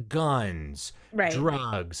are guns,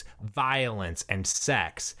 drugs, violence, and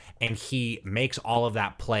sex. And he makes all of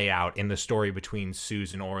that play out in the story between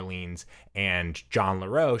Susan Orleans and John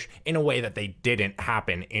LaRoche in a way that they didn't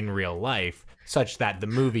happen in real life, such that the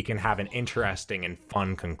movie can have an interesting and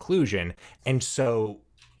fun conclusion. And so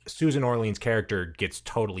Susan Orleans' character gets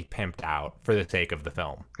totally pimped out for the sake of the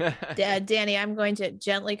film. Danny, I'm going to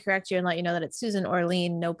gently correct you and let you know that it's Susan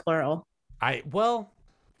Orlean, no plural.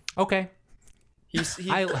 Okay. He said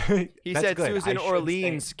good. Susan I should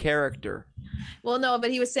Orleans' character. Well, no, but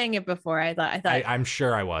he was saying it before. I thought. I'm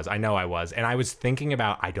sure I was. I know I was. And I was thinking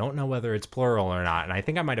about, I don't know whether it's plural or not. And I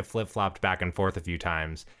think I might have flip-flopped back and forth a few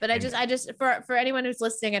times. But I just for anyone who's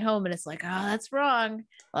listening at home and it's like, oh, that's wrong.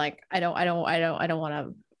 Like, I don't want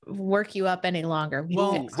to work you up any longer.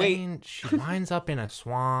 Well, wait, she winds up in a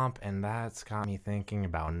swamp, and that's got me thinking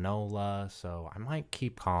about Nola. So I might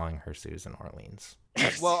keep calling her Susan Orleans.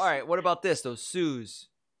 Well, all right. What about this though? Suze,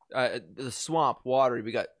 the swamp, water.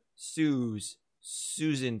 We got Suze,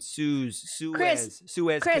 Susan, Suze, Suez,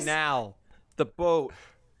 Suez Canal, the boat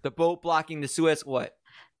blocking the Suez. What?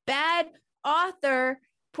 Bad author.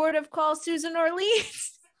 Port of call, Susan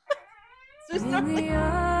Orleans. Susan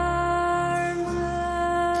Orleans.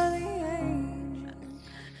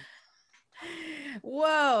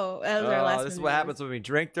 Whoa, that was our last. This is what happens when we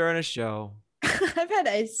drink during a show. I've had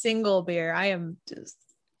a single beer. I am just.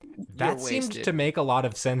 That seemed to make a lot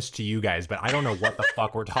of sense to you guys, but I don't know what the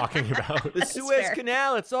fuck we're talking about. The Suez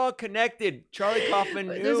Canal, it's all connected. Charlie Kaufman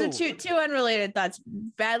knew. Those are two unrelated thoughts.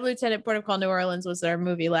 Bad Lieutenant, Port of Call, New Orleans was our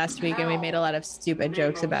movie last week, and we made a lot of stupid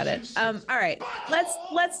jokes about it. All right, let's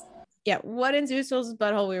what in Zeusel's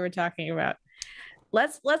butthole we were talking about.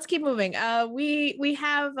 Let's keep moving. We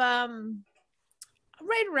have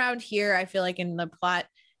right around here, I feel like in the plot,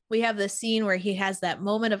 we have the scene where he has that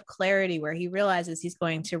moment of clarity where he realizes he's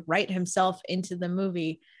going to write himself into the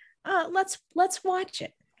movie. Let's watch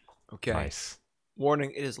it. Okay. Nice.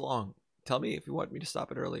 Warning, it is long. Tell me if you want me to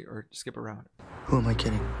stop it early or skip around. Who am I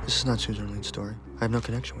kidding? This is not Susan Orleans' story. I have no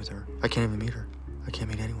connection with her. I can't even meet her. I can't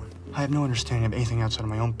meet anyone. I have no understanding of anything outside of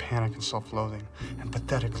my own panic and self-loathing and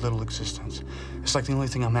pathetic little existence. It's like the only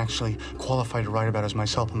thing I'm actually qualified to write about is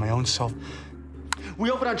myself and my own self.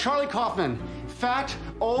 We open on Charlie Kaufman, fat,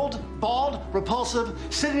 old, bald, repulsive,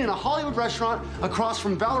 sitting in a Hollywood restaurant across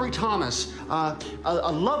from Valerie Thomas,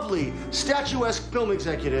 a lovely, statuesque film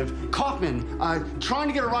executive. Kaufman, trying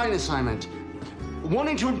to get a writing assignment,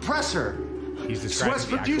 wanting to impress her. He's describing Sweats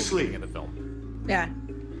the actual profusely. beginning of the film. Yeah.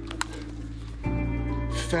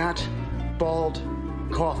 Fat, bald,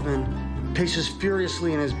 Kaufman paces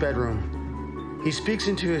furiously in his bedroom. He speaks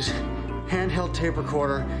into his handheld tape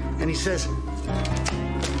recorder and he says,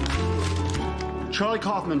 Charlie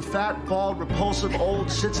Kaufman, fat, bald, repulsive,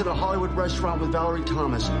 old, sits at a Hollywood restaurant with Valerie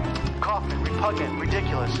Thomas. Kaufman, repugnant,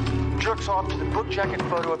 ridiculous, jerks off to the book jacket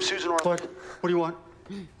photo of Susan Orleans. What do you want?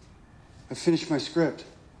 I finished my script.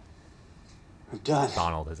 I'm done.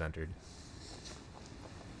 Donald has entered.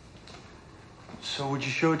 So would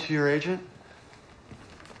you show it to your agent?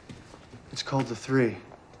 It's called The Three.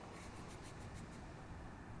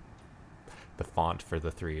 The font for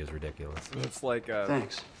the 3 is ridiculous. It's like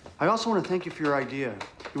Thanks. I also want to thank you for your idea.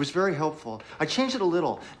 It was very helpful. I changed it a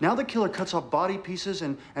little. Now the killer cuts off body pieces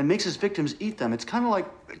and makes his victims eat them. It's kind of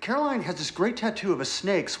like Caroline has this great tattoo of a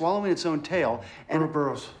snake swallowing its own tail. And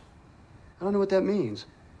Ouroboros. I don't know what that means.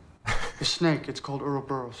 A snake. It's called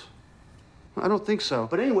Ouroboros. I don't think so.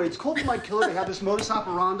 But anyway, it's cool for my killer to have this modus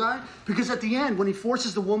operandi because at the end, when he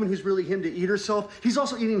forces the woman who's really him to eat herself, he's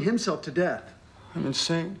also eating himself to death. I'm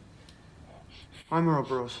insane. I'm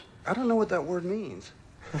Ouroboros. I don't know what that word means.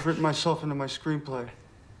 I've written myself into my screenplay.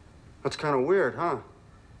 That's kind of weird, huh?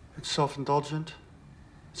 It's self-indulgent.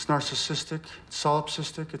 It's narcissistic. It's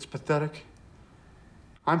solipsistic. It's pathetic.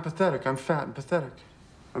 I'm pathetic. I'm fat and pathetic.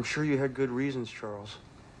 I'm sure you had good reasons, Charles.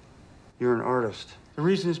 You're an artist. The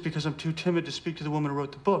reason is because I'm too timid to speak to the woman who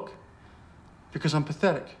wrote the book. Because I'm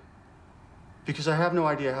pathetic. Because I have no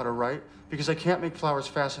idea how to write. Because I can't make flowers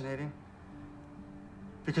fascinating.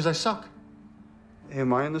 Because I suck. Hey,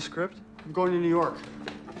 am I in the script? I'm going to New York.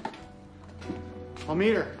 I'll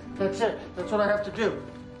meet her. That's it. That's what I have to do.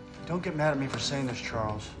 Don't get mad at me for saying this,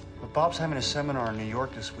 Charles. But Bob's having a seminar in New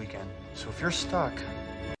York this weekend. So if you're stuck...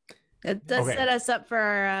 It does set us up for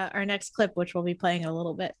our next clip, which we'll be playing in a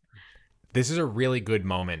little bit. This is a really good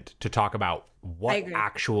moment to talk about what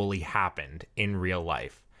actually happened in real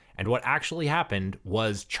life. And what actually happened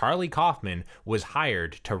was Charlie Kaufman was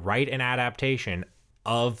hired to write an adaptation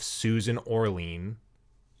of Susan Orlean,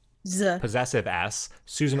 possessive S,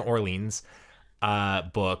 Susan Orlean's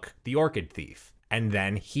book, The Orchid Thief. And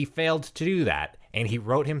then he failed to do that, and he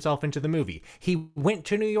wrote himself into the movie. He went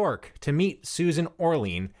to New York to meet Susan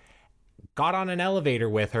Orlean, got on an elevator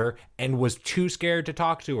with her, and was too scared to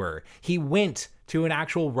talk to her. He went to an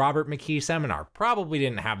actual Robert McKee seminar. Probably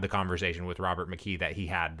didn't have the conversation with Robert McKee that he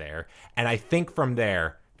had there. And I think from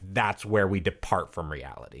there, that's where we depart from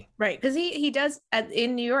reality. Right. Because he does,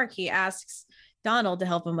 in New York, he asks Donald to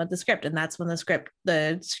help him with the script. And that's when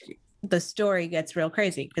the story gets real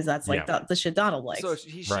crazy, because that's like the shit Donald likes. So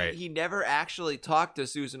he never actually talked to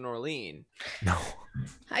Susan Orlean. No.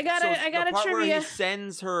 I got a trivia.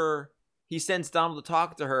 Where he sends Donald to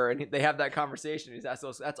talk to her, and they have that conversation.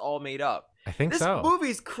 That's all made up. I think this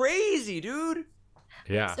movie's crazy, dude.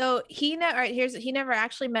 Yeah. So he never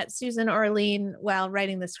actually met Susan Orlean while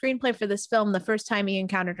writing the screenplay for this film. The first time he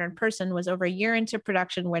encountered her in person was over a year into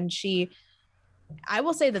production, when I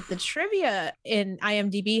will say that the trivia in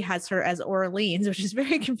IMDb has her as Orleans, which is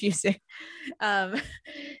very confusing.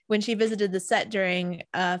 When she visited the set during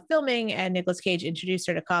filming and Nicolas Cage introduced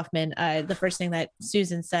her to Kaufman, the first thing that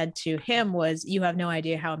Susan said to him was, "You have no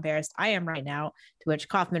idea how embarrassed I am right now," to which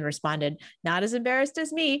Kaufman responded, "Not as embarrassed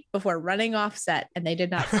as me," before running off set, and they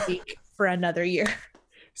did not speak for another year.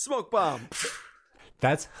 Smoke bomb.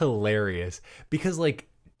 That's hilarious, because, like,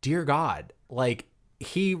 dear God, like,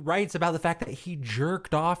 he writes about the fact that he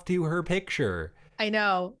jerked off to her picture. I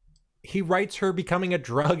know. He writes her becoming a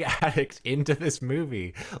drug addict into this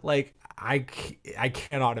movie. Like, I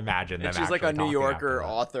cannot imagine that. She's like a New Yorker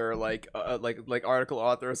author, like article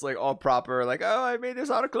author. It's like all proper, like, oh, I made this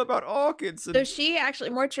article about orchids. So she actually,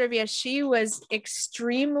 more trivia, she was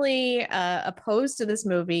extremely opposed to this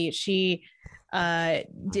movie. She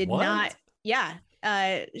did not. Yeah.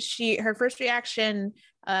 Her first reaction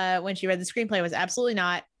when she read the screenplay was absolutely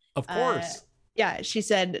not. Of course. Yeah, she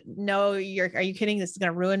said, "No, are you kidding? This is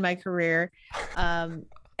going to ruin my career."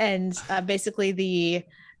 And basically the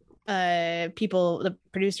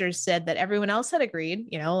producers said that everyone else had agreed,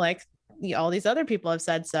 like all these other people have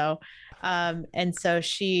said so. And so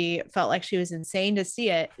she felt like she was insane to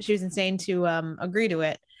see it. She was insane to agree to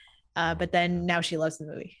it. But then now she loves the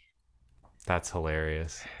movie. That's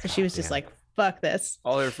hilarious. So she was just like, fuck this.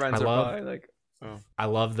 All her friends are like, oh. I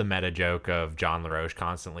love the meta joke of John LaRoche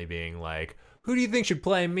constantly being like, "Who do you think should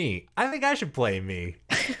play me? I think I should play me."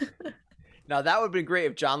 Now that would have been great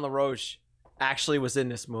if John LaRoche actually was in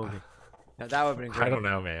this movie. Now that would have been great. I don't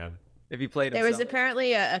know, man. If he played himself. There was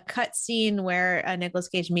apparently a cut scene where Nicolas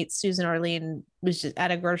Cage meets Susan Orlean, was just at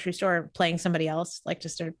a grocery store playing somebody else, like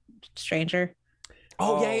just a stranger.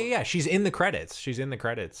 Oh, yeah. She's in the credits. She's in the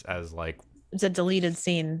credits as like. It's a deleted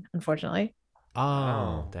scene, unfortunately.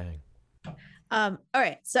 Oh, dang. All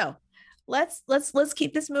right, so let's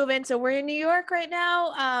keep this moving. So we're in New York right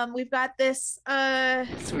now. We've got this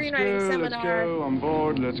screenwriting seminar. Let's go. I'm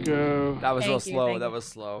bored. Let's go. That was slow. That was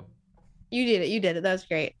slow. You did it. That was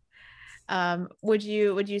great. Would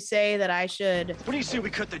you say that I should? What do you say we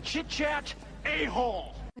cut the chit chat?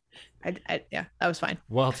 A-hole. Yeah, that was fine.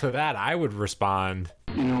 Well, to that I would respond.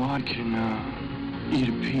 You know, I can eat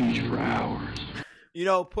a peach for hours.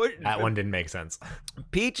 That one didn't make sense.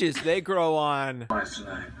 Peaches, they grow on.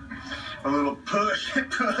 A little push in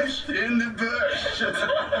the bush.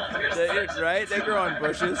 Right? They grow on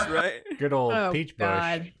bushes, right? Good old peach bush.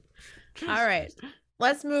 God. All right,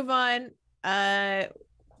 let's move on. We're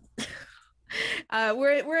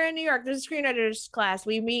in New York. There's a screenwriters class.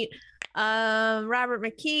 We meet Robert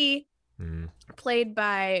McKee, played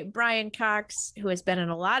by Brian Cox, who has been in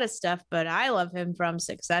a lot of stuff, but I love him from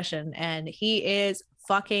Succession, and he is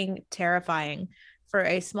fucking terrifying for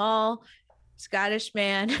a small Scottish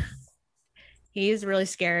man. He's really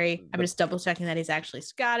scary. I'm just double checking that he's actually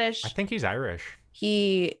Scottish. I think he's Irish.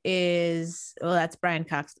 He is, well, that's Brian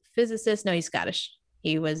Cox, the physicist. No, he's Scottish.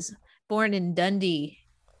 He was born in Dundee.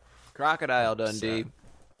 Crocodile Dundee.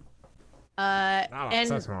 And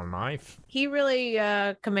that's my knife. He really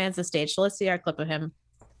commands the stage. So let's see our clip of him.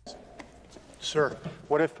 Sir,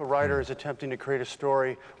 what if a writer is attempting to create a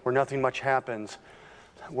story where nothing much happens,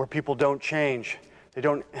 where people don't change, they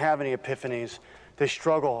don't have any epiphanies, they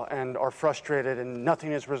struggle and are frustrated and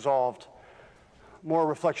nothing is resolved? More a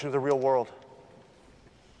reflection of the real world.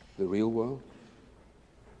 The real world?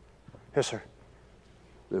 Yes, sir.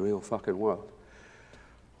 The real fucking world.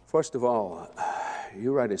 First of all,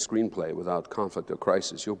 you write a screenplay without conflict or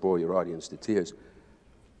crisis, you'll bore your audience to tears.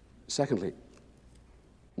 Secondly,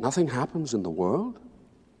 nothing happens in the world?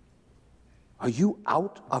 Are you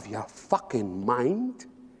out of your fucking mind?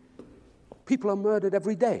 People are murdered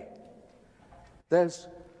every day. There's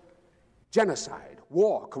genocide,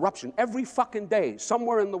 war, corruption. Every fucking day,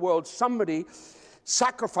 somewhere in the world, somebody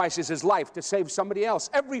sacrifices his life to save somebody else.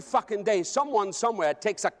 Every fucking day, someone somewhere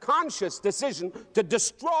takes a conscious decision to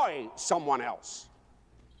destroy someone else.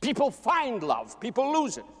 People find love, people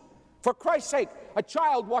lose it. For Christ's sake, a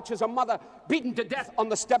child watches a mother beaten to death on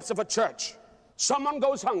the steps of a church. Someone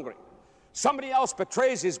goes hungry. Somebody else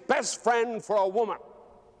betrays his best friend for a woman.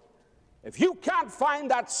 If you can't find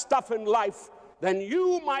that stuff in life, then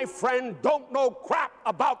you, my friend, don't know crap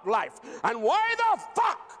about life. And why the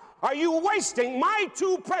fuck are you wasting my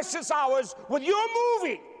 2 precious hours with your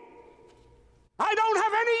movie? I don't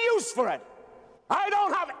have any use for it. I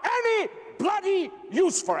don't have any bloody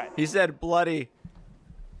use for it. He said bloody.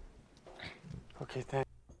 Okay, thanks.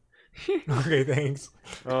 Okay, thanks.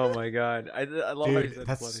 Oh my god. I love how he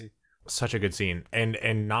said bloody. Such a good scene.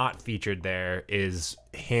 And not featured there is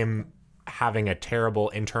him having a terrible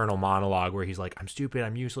internal monologue where he's like, I'm stupid,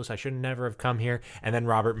 I'm useless, I should never have come here. And then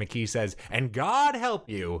Robert McKee says, and God help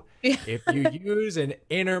you if you use an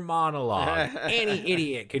inner monologue. Any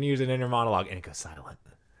idiot can use an inner monologue. And it goes silent.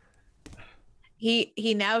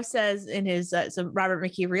 He now says in his so Robert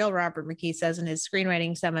McKee says in his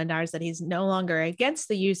screenwriting seminars that he's no longer against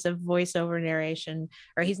the use of voiceover narration,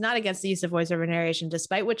 or he's not against the use of voiceover narration,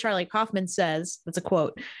 despite what Charlie Kaufman says. That's a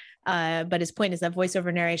quote. But his point is that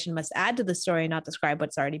voiceover narration must add to the story, not describe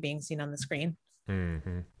what's already being seen on the screen.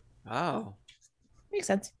 Mm-hmm. Oh, makes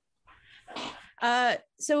sense. So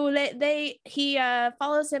he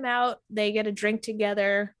follows him out. They get a drink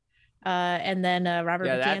together. And then Robert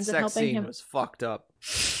McKee ends up helping him. That sex scene was fucked up.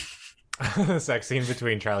 The sex scene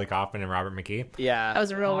between Charlie Kaufman and Robert McKee. Yeah, that was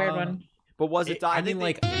a real weird one. But was it?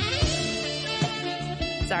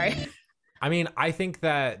 Sorry. I mean, I think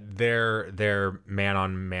that their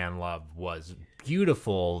man-on-man love was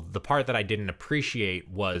beautiful. The part that I didn't appreciate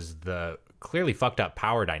was the clearly fucked up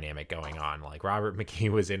power dynamic going on. Like Robert McKee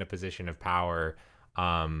was in a position of power.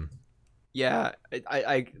 Yeah,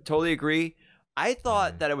 I totally agree. I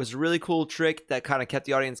thought that it was a really cool trick that kind of kept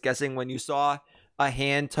the audience guessing when you saw a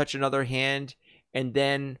hand touch another hand and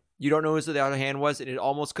then you don't know who the other hand was, and it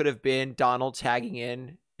almost could have been Donald tagging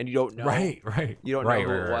in and you don't know. Right. You don't know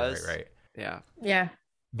who it was. Right. Yeah.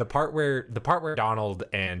 The part where Donald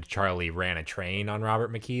and Charlie ran a train on Robert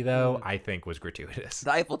McKee, though, I think was gratuitous.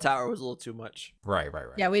 The Eiffel Tower was a little too much. Right.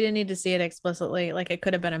 Yeah, we didn't need to see it explicitly. Like it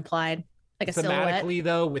could have been implied. Like a silhouette. Thematically,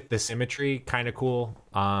 though, with the symmetry, kind of cool.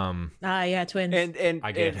 Yeah, twins. And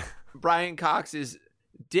I get and Brian Cox's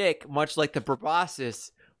dick, much like the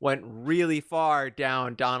proboscis, went really far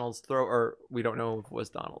down Donald's throat, or we don't know if it was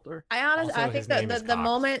Donald or. I think that the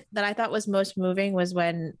moment that I thought was most moving was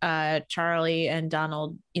when Charlie and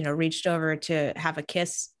Donald, reached over to have a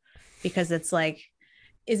kiss, because it's like,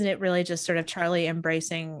 isn't it really just sort of Charlie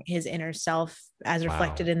embracing his inner self as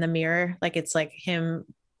reflected in the mirror? Like it's like him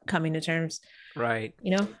coming to terms, right?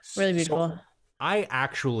 Really beautiful. So I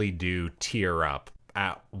actually do tear up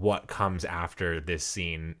at what comes after this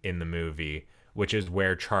scene in the movie, which is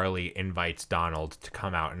where Charlie invites Donald to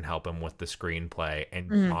come out and help him with the screenplay, and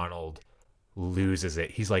Donald loses it.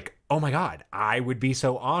 He's like, oh my God, I would be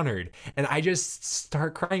so honored. And I just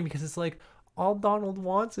start crying because it's like, all Donald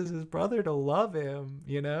wants is his brother to love him,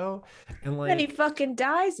 And like, and he fucking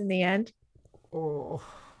dies in the end. Oh.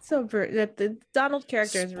 So that the Donald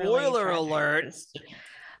character is really Spoiler alert.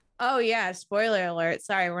 Oh yeah, spoiler alert.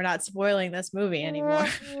 Sorry, we're not spoiling this movie anymore.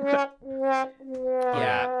 Yeah.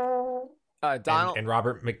 Donald and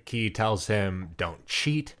Robert McKee tells him, don't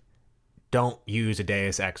cheat, don't use a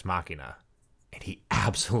Deus Ex Machina. And he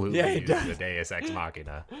absolutely uses a Deus Ex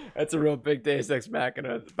Machina. That's a real big Deus Ex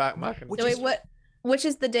Machina. Which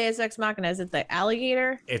is the Deus Ex Machina? Is it the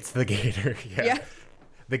alligator? It's the gator. Yeah.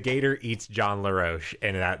 The gator eats John LaRoche,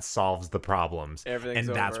 and that solves the problems. Everything's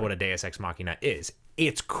and that's over. what a Deus Ex Machina is.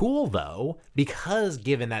 It's cool, though, because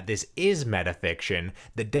given that this is metafiction,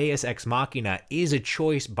 the Deus Ex Machina is a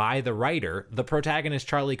choice by the writer, the protagonist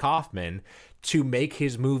Charlie Kaufman, to make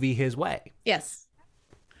his movie his way. Yes.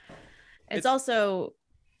 It's also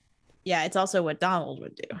what Donald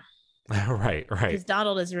would do. Right. Because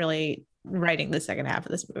Donald is really writing the second half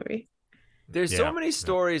of this movie. There's so many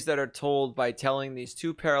stories that are told by telling these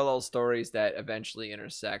two parallel stories that eventually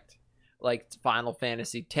intersect, like Final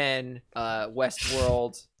Fantasy X,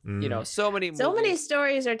 Westworld. You know, so many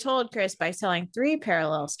stories are told, Chris, by telling 3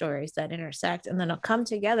 parallel stories that intersect and then they'll come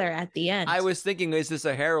together at the end. I was thinking, is this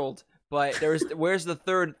a herald? But where's the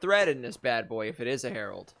third thread in this bad boy if it is a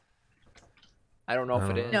herald? I don't know if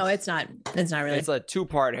it is. No, it's not. It's not really. It's a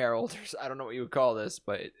 2-part herald. I don't know what you would call this,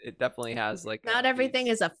 but it definitely has like. Not everything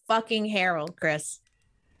is a fucking herald, Chris.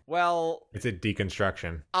 Well, it's a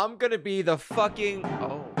deconstruction. I'm gonna be the fucking.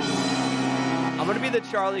 I'm gonna be the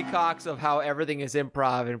Charlie Cox of how everything is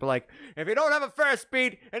improv and be like, if you don't have a first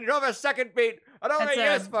beat and you don't have a second beat, I don't have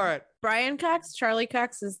use for it. Brian Cox, Charlie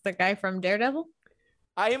Cox is the guy from Daredevil.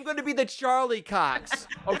 I am gonna be the Charlie Cox.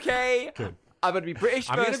 Okay. Good. I'm gonna be British.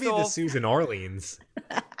 I'm gonna be the Susan Orleans.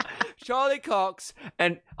 Charlie Cox,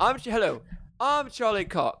 and I'm Charlie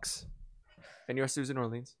Cox, and you're Susan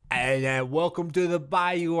Orleans. And welcome to the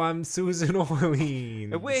Bayou. I'm Susan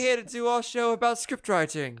Orleans, and we're here to do our show about script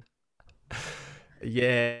writing.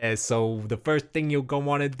 Yeah. So the first thing you're gonna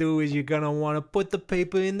want to do is you're gonna want to put the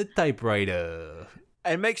paper in the typewriter,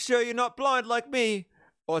 and make sure you're not blind like me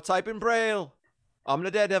or type in Braille. I'm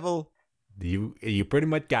the Daredevil. You pretty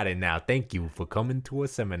much got it now. Thank you for coming to a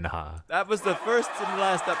seminar. That was the first and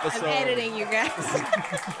last episode. I'm editing you guys.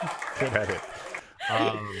 Good edit.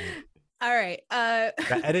 All right.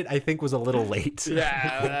 The edit, I think, was a little late.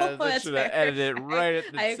 Yeah, I should have edited it right at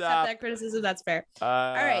the top. I accept that criticism. That's fair.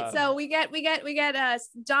 All right. So we get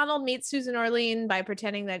Donald meets Susan Orlean by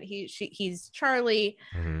pretending that he's Charlie,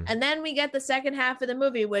 and then we get the second half of the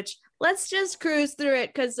movie, which let's just cruise through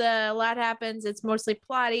it because a lot happens. It's mostly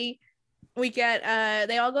plotty. We get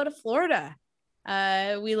they all go to Florida.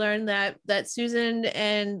 We learn that Susan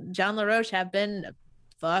and John LaRoche have been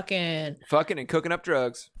fucking and cooking up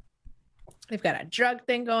drugs. They've got a drug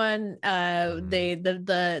thing going.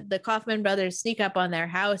 The Kaufman brothers sneak up on their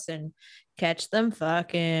house and catch them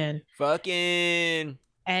fucking,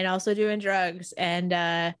 and also doing drugs. And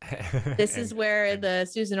this is where the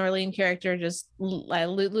Susan Orlean character just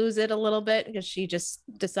lose it a little bit because she just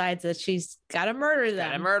decides that she's got to murder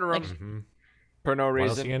them. Gotta murder them for no reason. What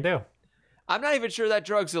else are you gonna do? I'm not even sure that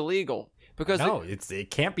drug's illegal. Because it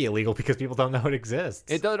can't be illegal because people don't know it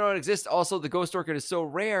exists. It doesn't know it exists. Also, the ghost orchid is so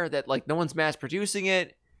rare that like no one's mass producing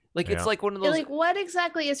it. Like it's like one of those. Like, what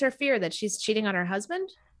exactly is her fear? That she's cheating on her husband?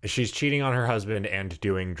 She's cheating on her husband and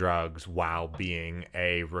doing drugs while being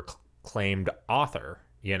a reclaimed author,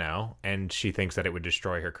 and she thinks that it would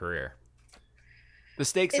destroy her career. The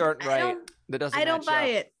stakes aren't right. I don't buy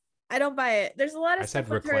it. I don't buy it. There's a lot of stuff. I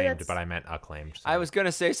said reclaimed, but I meant acclaimed. So. I was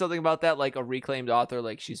gonna say something about that, like a reclaimed author,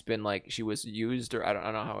 like she's been like she was used, or I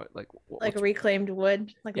don't know how it like a reclaimed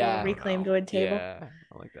wood, like a reclaimed wood table. Yeah,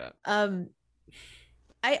 I like that.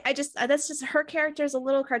 I just that's just her character is a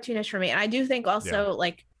little cartoonish for me, and I do think also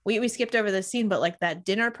like we skipped over the scene, but like that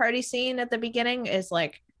dinner party scene at the beginning is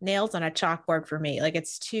like nails on a chalkboard for me. Like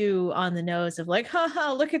it's too on the nose of like,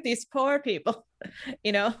 haha, look at these poor people.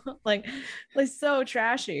 Like so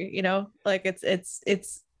trashy, like it's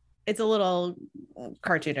a little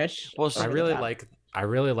cartoonish. Well, I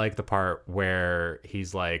really like the part where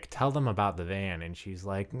he's like, tell them about the van, and she's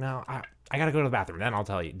like, no, I gotta go to the bathroom, then I'll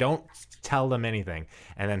tell you. Don't tell them anything.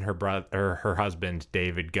 And then her husband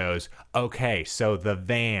David goes, okay, so the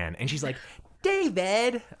van, and she's like,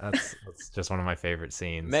 David. That's just one of my favorite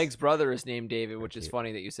scenes. Meg's brother is named David, which is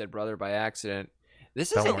funny that you said brother by accident. This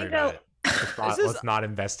Don't is worry about it. Let's not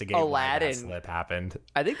investigate Aladdin. why that slip happened.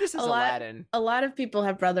 I think this is Aladdin. A lot of people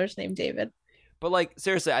have brothers named David. But like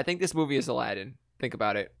seriously, I think this movie is Aladdin. Think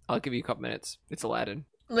about it. I'll give you a couple minutes. It's Aladdin.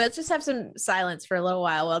 Let's just have some silence for a little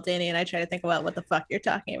while Danny and I try to think about what the fuck you're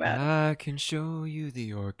talking about. I can show you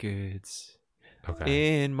the orchids.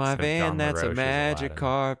 Okay. In my van, that's a magic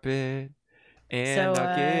carpet. And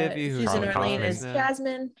I'll give you Susan Orlean is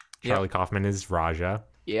Jasmine. Charlie Kaufman is Raja.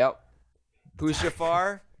 Yep. Who's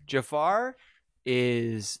Jafar? Jafar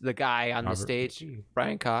is the guy on the stage.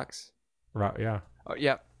 Brian Cox. Yeah. Oh,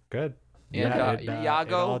 yep. Good. And Iago.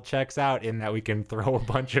 It all checks out in that we can throw a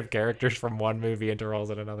bunch of characters from one movie into roles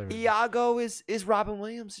in another movie. Iago is Robin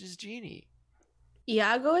Williams' genie.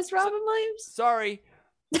 Iago is Robin Williams? Sorry.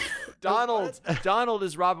 Donald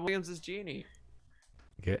is Robin Williams' genie.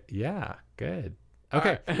 Good. Yeah, good.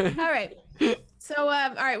 Okay. All right. So,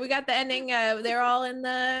 all right, we got the ending. They're all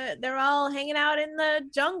hanging out in the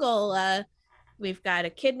jungle. We've got a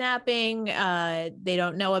kidnapping. They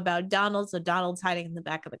don't know about Donald, so Donald's hiding in the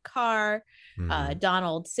back of the car.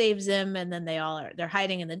 Donald saves him, and then they're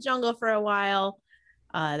hiding in the jungle for a while.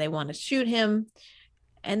 They want to shoot him,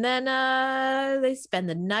 And then they spend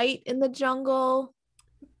the night in the jungle.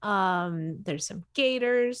 There's some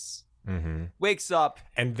gators. Mm-hmm. Wakes up.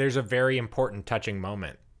 And there's a very important touching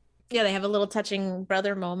moment. Yeah, they have a little touching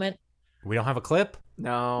brother moment. We don't have a clip?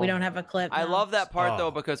 No. We don't have a clip. I no. love that part, Oh.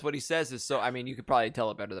 though, because what he says is so... I mean, you could probably tell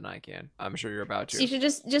it better than I can. I'm sure you're about to. So you should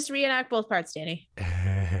just reenact both parts, Danny.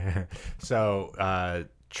 So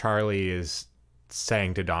Charlie is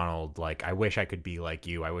saying to Donald, like, I wish I could be like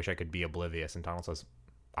you. I wish I could be oblivious. And Donald says,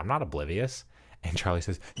 I'm not oblivious. And Charlie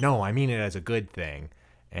says, no, I mean it as a good thing.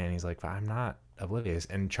 And he's like, I'm not oblivious.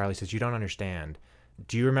 And Charlie says, you don't understand.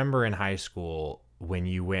 Do you remember in high school when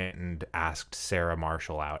you went and asked Sarah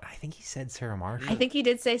Marshall out? I think he said Sarah Marshall. I think he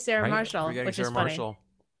did say Sarah Right? Marshall, Forgetting which Sarah is funny. Marshall.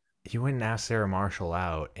 You went and asked Sarah Marshall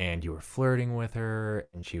out and you were flirting with her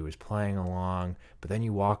and she was playing along, but then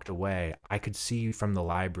you walked away. I could see you from the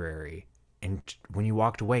library, and when you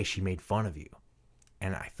walked away, she made fun of you.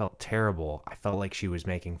 And I felt terrible. I felt like she was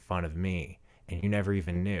making fun of me, and you never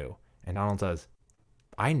even knew. And Donald says,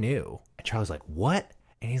 I knew. And Charlie's like, what?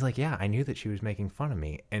 And he's like, yeah, I knew that she was making fun of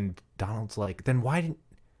me. And Donald's like, then why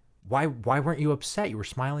weren't you upset? You were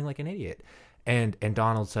smiling like an idiot. And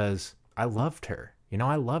Donald says, I loved her. You know,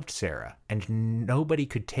 I loved Sarah, and nobody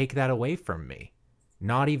could take that away from me,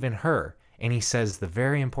 not even her. And he says the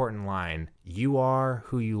very important line, you are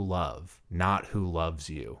who you love, not who loves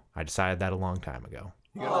you. I decided that a long time ago.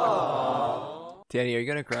 Danny, are you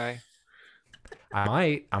going to cry?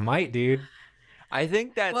 I might, dude. I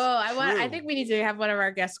think that's Whoa, I true. think we need to have one of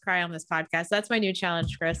our guests cry on this podcast. That's my new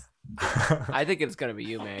challenge, Chris. I think it's going to be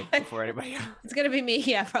you, Meg, before anybody else. It's gonna be me.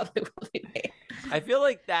 Yeah, probably will be me. I feel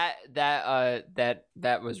like that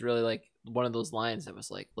was really like one of those lines that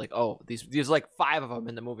was like oh, these like 5 of them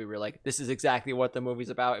in the movie were like, this is exactly what the movie's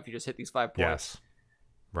about if you just hit these 5 points. Yes.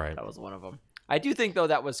 Right. That was one of them. I do think though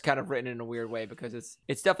that was kind of written in a weird way because it's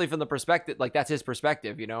definitely from the perspective, like that's his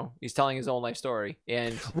perspective, you know, he's telling his own life story.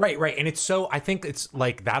 And Right. And it's so, I think it's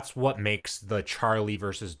like, that's what makes the Charlie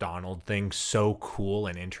versus Donald thing so cool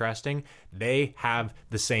and interesting. They have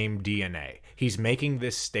the same DNA. He's making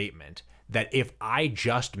this statement that if I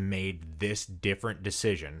just made this different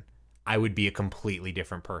decision, I would be a completely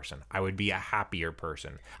different person. I would be a happier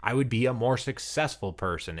person. I would be a more successful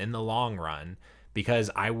person in the long run,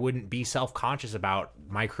 because I wouldn't be self-conscious about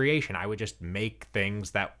my creation. I would just make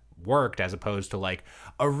things that worked as opposed to like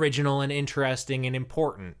original and interesting and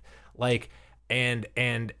important. Like, and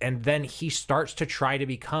then he starts to try to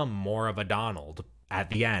become more of a Donald at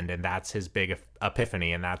the end, and that's his big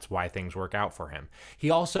epiphany, and that's why things work out for him. He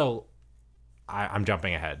also, I'm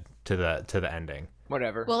jumping ahead to the ending.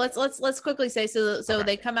 whatever. Well, let's quickly say so Okay.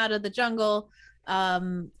 they come out of the jungle.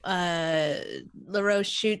 LaRoche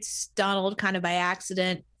shoots Donald kind of by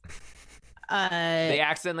accident. They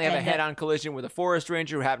accidentally have a and- head-on collision with a forest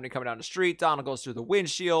ranger who happened to come down the street. Donald goes through the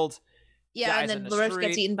windshield. Yeah, dies and in then the LaRoche street.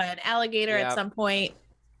 gets eaten by an alligator Yep. at some point.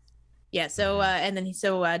 Yeah, so and then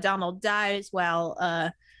Donald dies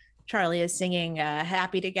while Charlie is singing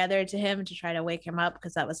 "Happy Together" to him to try to wake him up,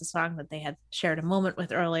 because that was a song that they had shared a moment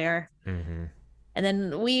with earlier. Mm-hmm. And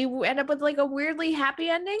then we end up with like a weirdly happy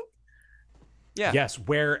ending, Yeah. Yes,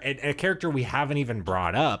 where a character we haven't even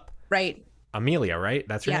brought up, right? Amelia, right?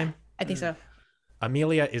 That's her Yeah, name? I think so.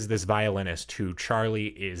 Amelia is this violinist who Charlie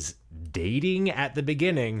is dating at the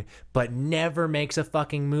beginning, but never makes a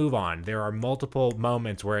fucking move on. There are multiple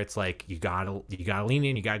moments where it's like, you gotta lean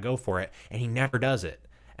in, you gotta go for it, and he never does it.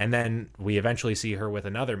 And then we eventually see her with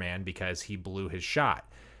another man because he blew his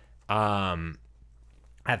shot.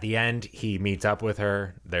 At the end, he meets up with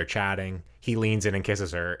her. They're chatting. He leans in and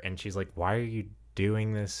kisses her, and she's like, "Why are you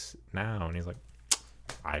doing this now?" And he's like,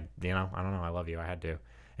 I don't know. I love you. I had to."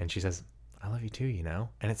 And she says, "I love you too, you know?"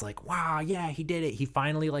 And it's like, wow, yeah, he did it. He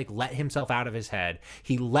finally like let himself out of his head.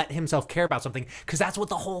 He let himself care about something, because that's what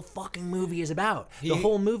the whole fucking movie is about. The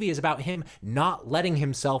whole movie is about him not letting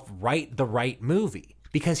himself write the right movie,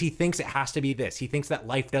 because he thinks it has to be this. He thinks that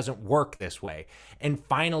life doesn't work this way. And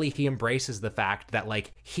finally he embraces the fact that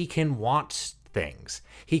like he can want things.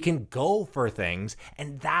 He can go for things,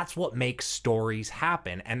 and that's what makes stories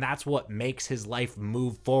happen, and that's what makes his life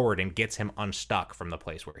move forward and gets him unstuck from the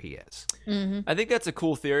place where he is. I think that's a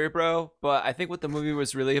cool theory, bro. But I think what the movie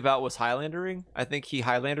was really about was Highlandering. I think he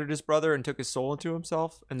Highlandered his brother and took his soul into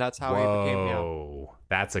himself, and that's how he became. Yeah. Whoa,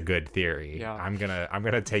 that's a good theory. Yeah. I'm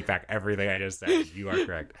gonna take back everything I just said. You are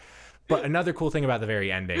correct. But another cool thing about the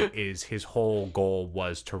very ending is his whole goal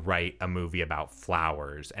was to write a movie about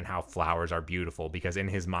flowers and how flowers are beautiful, because in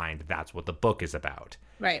his mind, that's what the book is about.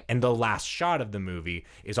 Right. And the last shot of the movie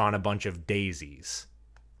is on a bunch of daisies.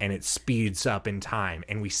 and it speeds up in time,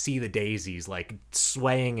 and we see the daisies like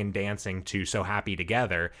swaying and dancing to So Happy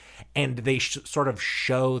Together, and they sort of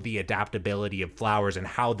show the adaptability of flowers and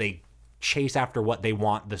how they chase after what they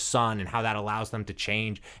want, the sun, and how that allows them to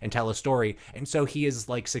change and tell a story. And so he is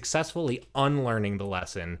like successfully unlearning the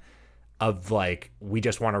lesson of like, we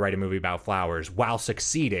just want to write a movie about flowers, while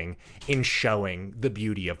succeeding in showing the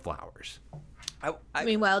beauty of flowers.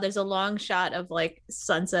 Meanwhile, there's a long shot of like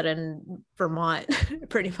sunset in Vermont,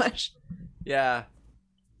 pretty much. Yeah,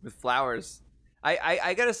 with flowers.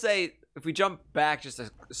 I gotta say, if we jump back just a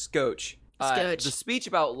scotch, the speech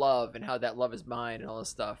about love and how that love is mine and all this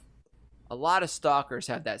stuff, a lot of stalkers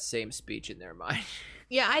have that same speech in their mind.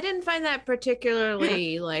 Yeah, I didn't find that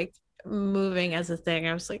particularly like moving as a thing.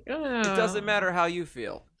 I was like, oh. It doesn't matter how you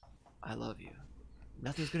feel. I love you.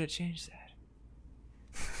 Nothing's gonna change that.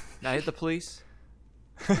 Now hit the police.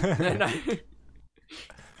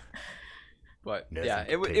 But yeah,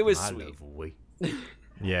 it was sweet.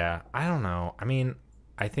 Yeah, I don't know. I mean,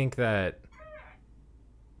 I think that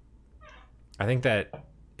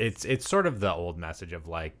it's sort of the old message of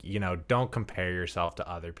like, you know, don't compare yourself to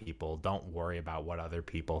other people. Don't worry about what other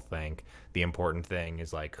people think. The important thing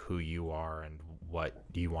is like who you are and what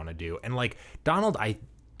you want to do. And like Donald, I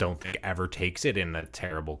don't think ever takes it in a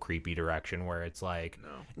terrible, creepy direction where it's like,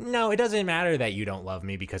 no, it doesn't matter that you don't love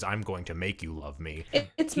me because I'm going to make you love me.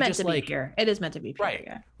 It's meant to be pure. It is meant to be pure. Right.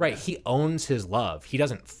 Yeah. Right. He owns his love. He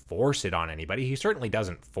doesn't force it on anybody. He certainly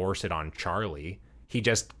doesn't force it on Charlie. He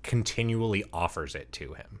just continually offers it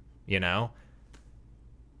to him, you know?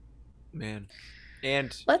 Man.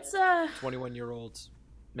 And let's 21-year-olds,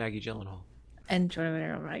 Maggie Gyllenhaal. And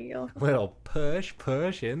 21-year-old Maggie Gyllenhaal. Little push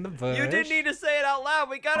in the bush. You didn't need to say it out loud.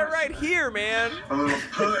 We got it right here, man. A little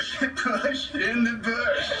push in the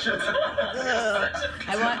bush.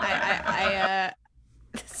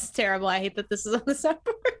 This is terrible. I hate that this is on the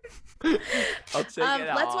soundboard. I'll take it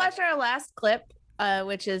out. Let's watch our last clip,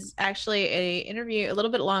 which is actually a interview, a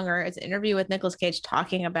little bit longer. It's an interview with Nicolas Cage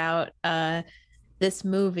talking about this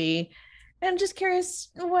movie. I'm just curious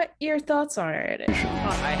what your thoughts are.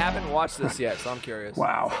 I haven't watched this yet, so I'm curious.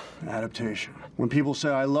 Wow, adaptation. When people say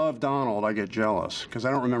I love Donald, I get jealous because I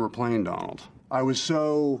don't remember playing Donald. I was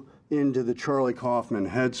so into the Charlie Kaufman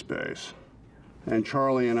headspace, and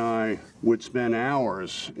Charlie and I would spend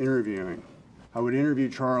hours interviewing. I would interview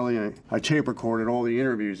Charlie, and I tape recorded all the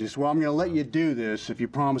interviews. He said, well, I'm going to let you do this if you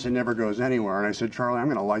promise it never goes anywhere. And I said, Charlie, I'm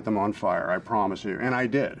going to light them on fire, I promise you. And I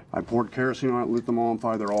did. I poured kerosene on it, lit them all on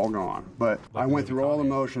fire, they're all gone. But I went through all the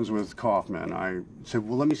motions with Kaufman. I said,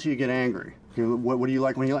 well, let me see you get angry. Okay, what do you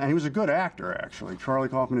like when you... And he was a good actor, actually. Charlie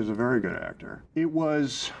Kaufman is a very good actor. It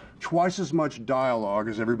was twice as much dialogue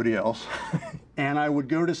as everybody else. And I would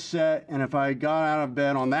go to set, and if I got out of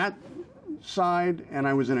bed on that side and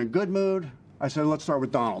I was in a good mood, I said, let's start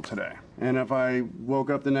with Donald today. And if I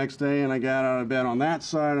woke up the next day and I got out of bed on that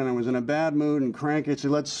side and I was in a bad mood and cranky, I'd say,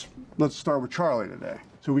 let's start with Charlie today.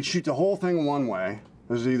 So we'd shoot the whole thing one way.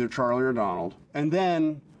 It was either Charlie or Donald. And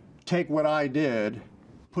then take what I did,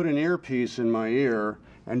 put an earpiece in my ear,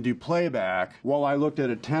 and do playback while I looked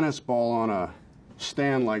at a tennis ball on a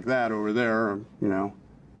stand like that over there, you know,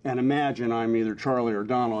 and imagine I'm either Charlie or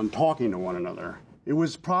Donald and talking to one another. It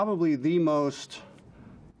was probably the most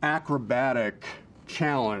acrobatic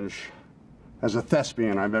challenge as a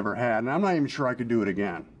thespian I've ever had, and I'm not even sure I could do it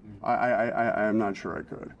again. I'm not sure I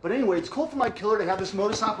could. But anyway, it's cool for my killer to have this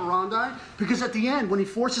modus operandi, because at the end, when he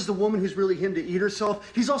forces the woman who's really him to eat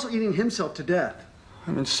herself, he's also eating himself to death.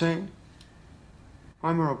 I'm insane.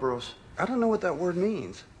 I'm Ouroboros. I don't know what that word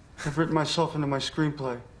means. I've written myself into my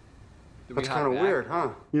screenplay. That's kind of weird, huh?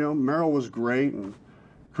 You know, Meryl was great, and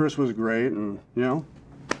Chris was great, and, you know,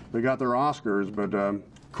 they got their Oscars, but,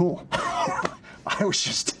 cool. I was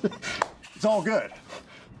just, it's all good.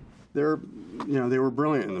 They were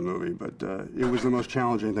brilliant in the movie, but it was the most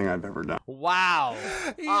challenging thing I've ever done. Wow.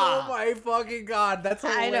 Oh my fucking God, that's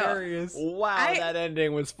hilarious. Wow, that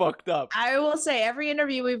ending was fucked up. I will say every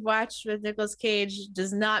interview we've watched with Nicolas Cage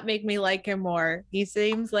does not make me like him more. He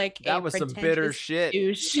seems like that was some bitter shit.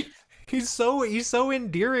 Douche. He's so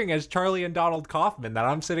endearing as Charlie and Donald Kaufman that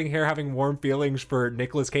I'm sitting here having warm feelings for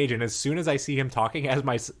Nicolas Cage, and as soon as I see him talking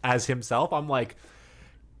as himself, I'm like,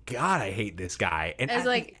 God, I hate this guy. And it's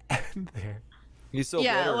like, there, he's so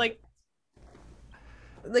bitter. like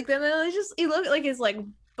then he looked like his like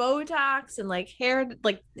Botox and like hair,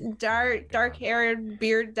 like dark hair,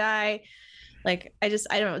 beard dye. Like I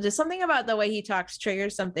don't know, just something about the way he talks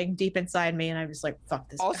triggers something deep inside me, and I'm just like, fuck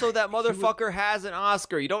this also guy. That motherfucker has an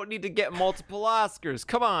Oscar. You don't need to get multiple Oscars.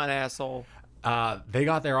 Come on, asshole. They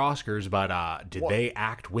got their Oscars, but did they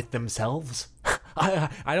act with themselves?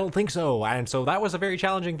 I don't think so. And so that was a very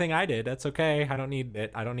challenging thing I did. That's okay. I don't need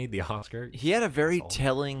it. I don't need the Oscar. He had a very Asshole.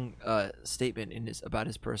 telling statement about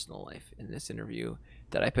his personal life in this interview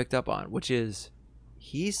that I picked up on, which is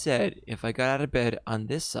he said, if I got out of bed on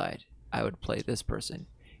this side, I would play this person.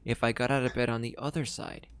 If I got out of bed on the other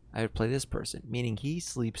side, I would play this person, meaning he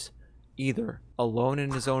sleeps either alone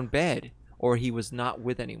in his own bed or he was not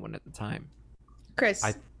with anyone at the time. Chris,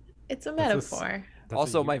 it's a metaphor.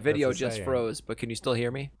 Also, my video just froze, but can you still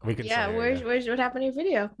hear me? We can. Yeah, where's what happened to your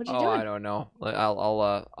video? What you Oh, doing? I don't know.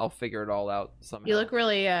 I'll figure it all out somehow. You look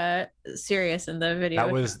really serious in the video.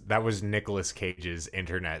 That was Nicolas Cage's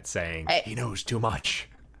internet saying he knows too much.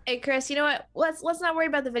 Hey Chris, you know what? Let's not worry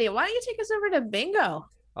about the video. Why don't you take us over to bingo?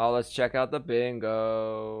 Oh, let's check out the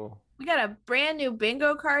bingo. We got a brand new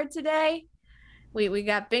bingo card today. We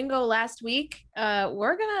got bingo last week.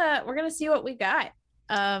 We're gonna see what we got.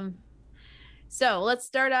 So let's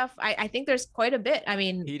start off. I think there's quite a bit. I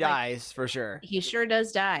mean, he dies for sure. He sure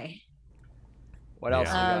does die. What else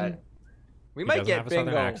we got? We might get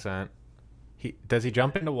bingo. Accent. Does he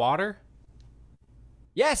jump into water?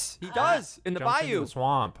 Yes, he does in the bayou, into the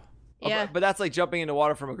swamp. Yeah, but that's like jumping into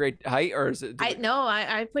water from a great height, or is it?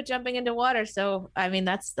 I put jumping into water. So I mean,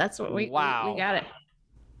 that's what we got it.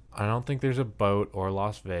 I don't think there's a boat or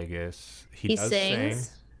Las Vegas. He does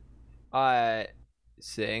sings.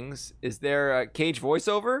 Sings. Is there a Cage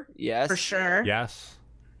voiceover? Yes. For sure. Yes.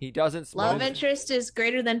 He doesn't smoke. Love interest is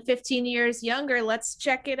greater than 15 years younger. Let's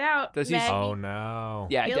check it out. Does he? Oh no.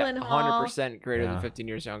 Yeah, Gyllenhaal. 100% greater than 15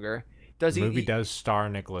 years younger. Does the he? movie does star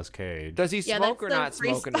Nicolas Cage. Does he smoke or that's not the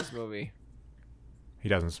smoke in this movie? He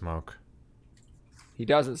doesn't smoke. He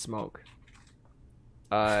doesn't smoke.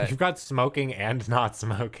 You've got smoking and not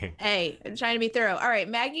smoking. Hey, I'm trying to be thorough. All right,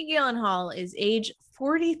 Maggie Gyllenhaal is age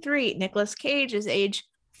 43. Nicolas Cage is age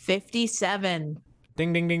 57.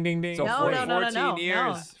 Ding, ding, ding, ding, ding. So No. 14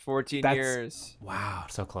 years. 14 years. Wow,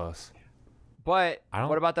 so close. But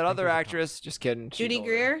what about that other actress? Just kidding. Judy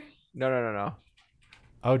Greer? No.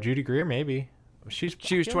 Oh, Judy Greer, maybe. She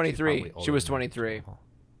was 23. She was 23.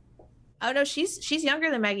 Oh no, she's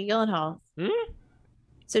younger than Maggie Gyllenhaal. Hmm?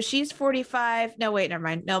 So she's 45. No, wait, never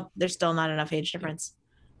mind. Nope, there's still not enough age difference.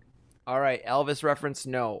 All right, Elvis reference,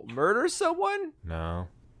 no. Murder someone? No.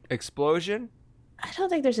 Explosion? I don't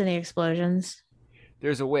think there's any explosions.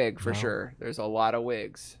 There's a wig for sure. There's a lot of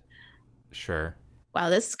wigs. Sure. Wow,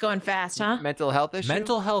 this is going fast, huh? Mental health issues?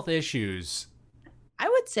 Mental health issues. I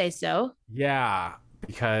would say so. Yeah,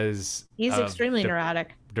 because he's of extremely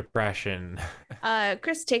neurotic. Depression.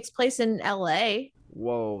 Chris takes place in LA.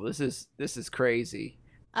 Whoa, this is crazy.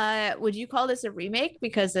 Would you call this a remake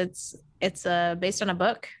because it's based on a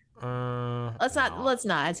book? Let's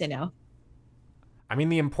not. I'd say no. I mean,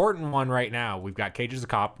 the important one right now, we've got Cage as a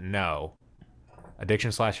Cop. No.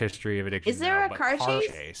 Addiction/History of Addiction. Is there no, a car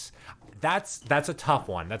chase? That's a tough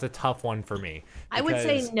one. That's a tough one for me. I would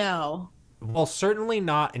say no. Well, certainly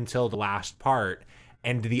not until the last part,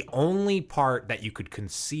 and the only part that you could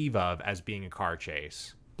conceive of as being a car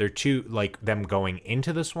chase. They're two, like them going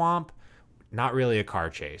into the swamp, not really a car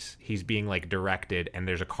chase. He's being like directed, and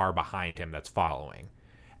there's a car behind him that's following,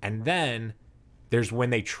 and then there's when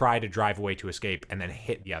they try to drive away to escape and then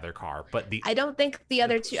hit the other car. But I don't think the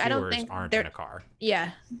other two. I don't think aren't they're in a car.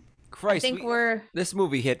 Yeah. Christ, I think this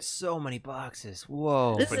movie hit so many boxes.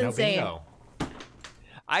 Whoa. This is insane.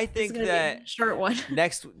 I think that short one.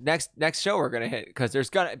 next show we're gonna hit because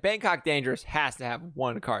Bangkok Dangerous has to have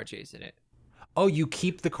one car chase in it. Oh, you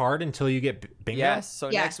keep the card until you get bingo? Yes. So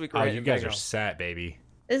next week we're you guys are set, baby.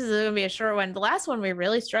 This is gonna be a short one. The last one we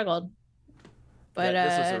really struggled, but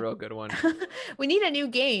this was a real good one. We need a new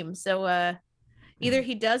game. So either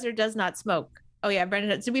he does or does not smoke. Oh yeah,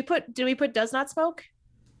 Brendan. Did we put does not smoke?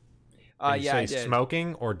 Did you say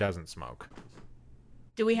smoking or doesn't smoke?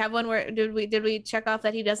 Do we have one where did we check off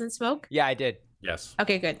that he doesn't smoke? Yeah, I did. Yes.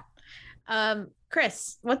 Okay, good.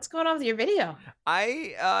 Chris, what's going on with your video?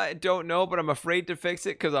 I don't know, but I'm afraid to fix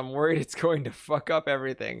it because I'm worried it's going to fuck up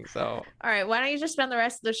everything. So all right, why don't you just spend the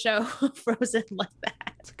rest of the show frozen like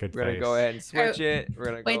that? It's a good. We're gonna go ahead and switch it. We're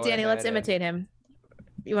gonna wait, Danny. Let's imitate him.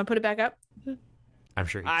 You want to put it back up? I'm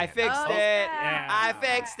sure. I fixed it. Yeah. I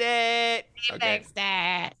fixed it. He fixed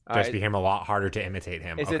it. Just became a lot harder to imitate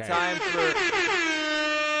him. Is it time for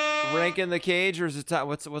ranking the cage, or is it time?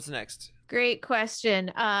 What's next? Great question.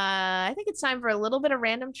 I think it's time for a little bit of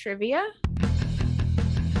random trivia.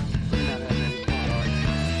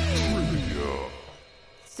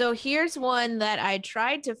 So here's one that I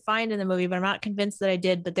tried to find in the movie, but I'm not convinced that I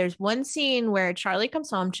did. But there's one scene where Charlie comes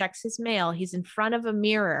home, checks his mail. He's in front of a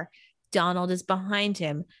mirror. Donald is behind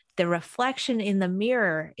him. The reflection in the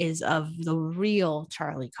mirror is of the real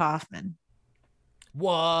Charlie Kaufman.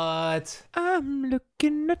 What? I'm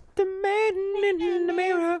looking at the man in the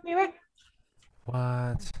mirror.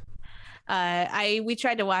 What? We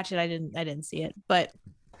tried to watch it. I didn't see it, but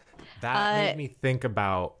That made me think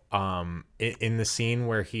about in the scene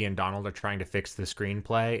where he and Donald are trying to fix the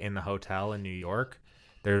screenplay in the hotel in New York.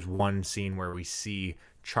 There's one scene where we see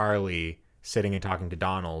Charlie sitting and talking to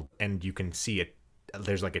Donald, and you can see it.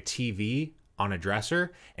 There's like a TV on a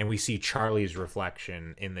dresser, and we see Charlie's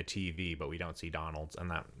reflection in the TV, but we don't see Donald's.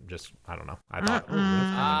 And that just, I don't know. I thought, oh, that's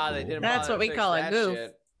kinda They cool. didn't. That's bother what we to call fix a that goof.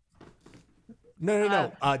 shit.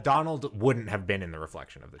 No. Donald wouldn't have been in the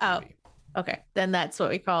reflection of the TV. Okay, then that's what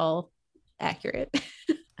we call accurate.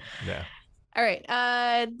 Yeah. All right.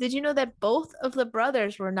 Did you know that both of the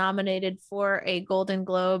brothers were nominated for a Golden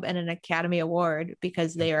Globe and an Academy Award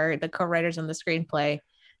because they are the co-writers on the screenplay?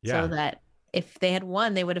 Yeah. So that if they had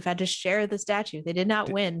won, they would have had to share the statue. They did not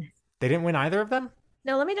win. They didn't win either of them?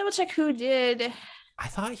 No, let me double check who did. I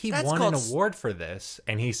thought he That's won an called award for this,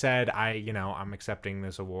 and he said, I'm accepting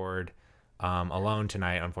this award alone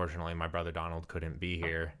tonight. Unfortunately, my brother Donald couldn't be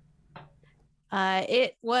here.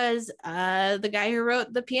 It was the guy who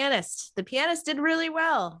wrote The Pianist. The Pianist did really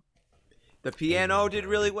well. The Piano did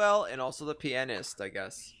really well, and also The Pianist, I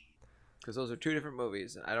guess, because those are two different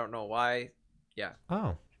movies. I don't know why. Yeah.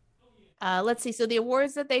 Oh. Let's see. So the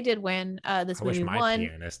awards that they did win, this I wish movie my won.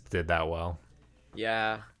 pianist did that well.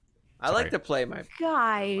 Yeah. I Sorry. like to play my.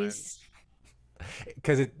 Guys,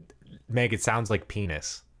 Because Meg, it sounds like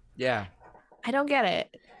penis. Yeah. I don't get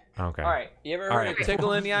it. Okay. All right. You ever All heard right. of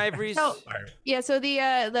Tickle in the Ivories? So yeah, so the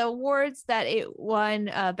awards that it won,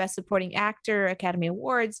 Best Supporting Actor, Academy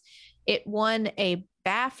Awards, it won a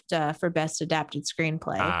BAFTA for Best Adapted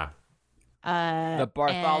Screenplay. The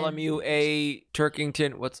Bartholomew A.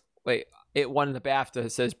 Turkington. It won the BAFTA,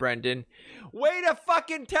 says Brendan. Way to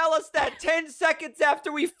fucking tell us that 10 seconds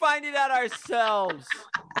after we find it out ourselves.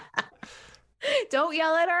 Don't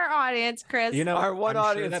yell at our audience, Chris. You know, Our one I'm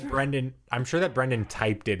audience. sure that Brendan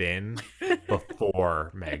typed it in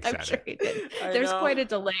before Meg said I'm sure it. he did. I There's know. quite a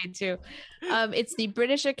delay too. It's the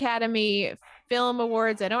British Academy Film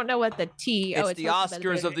Awards. I don't know what the T. It's the hosted by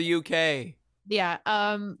Oscars of the UK. Yeah.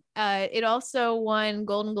 It also won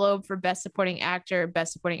Golden Globe for Best Supporting Actor,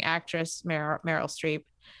 Best Supporting Actress, Meryl Streep.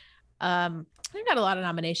 They got a lot of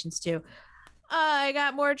nominations too. I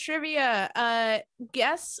got more trivia.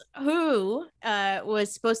 Guess who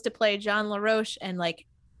was supposed to play John LaRoche and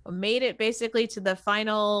made it basically to the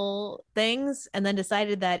final things and then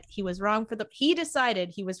decided that he decided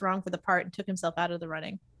he was wrong for the part and took himself out of the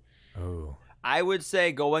running. Oh. I would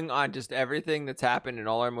say going on just everything that's happened in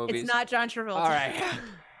all our movies. It's not John Travolta. All right.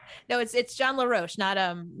 No, it's John LaRoche,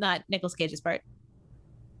 not Nicolas Cage's part.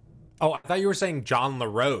 Oh, I thought you were saying John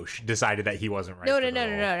LaRoche decided that he wasn't right. No.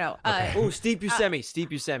 Okay. Oh, Steve Buscemi. Steve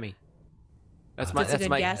Buscemi. That's my That's a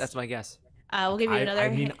good guess. That's my guess. We'll give you another. I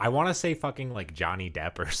mean, I want to say fucking like Johnny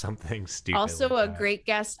Depp or something stupid. Also like a that. great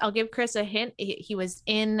guess. I'll give Chris a hint. He was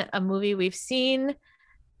in a movie we've seen.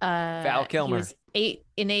 Val Kilmer. He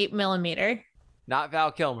was 8mm. Not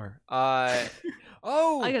Val Kilmer.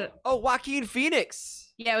 Joaquin Phoenix.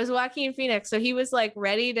 Yeah, it was Joaquin Phoenix. So he was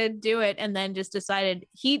ready to do it, and then just decided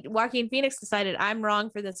Joaquin Phoenix decided I'm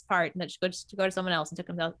wrong for this part, and that should go to someone else, and took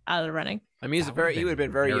himself out of the running. I mean, he would have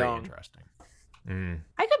been very young. Interesting. Mm.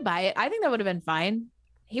 I could buy it. I think that would have been fine.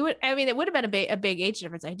 He would. I mean, it would have been a big age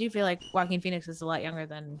difference. I do feel like Joaquin Phoenix is a lot younger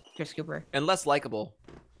than Chris Cooper. And less likable.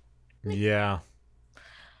 Yeah.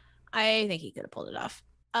 I think he could have pulled it off.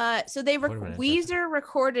 So they Would've been Weezer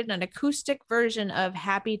recorded an acoustic version of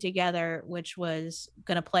 "Happy Together," which was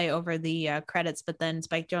going to play over the credits, but then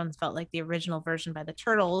Spike Jonze felt like the original version by the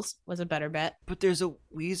Turtles was a better bet. But there's a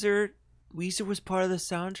Weezer. Weezer was part of the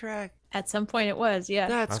soundtrack. At some point, it was, yeah.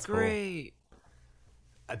 That's cool. great.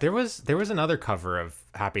 There was another cover of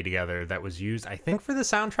Happy Together that was used, I think, for the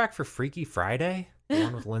soundtrack for Freaky Friday, the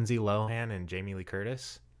one with Lindsay Lohan and Jamie Lee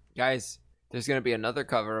Curtis. Guys, there's gonna be another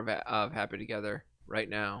cover of Happy Together right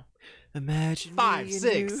now. Imagine 5, me and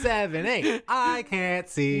 6, you. 7, 8. I can't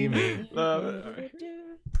see me. Love it.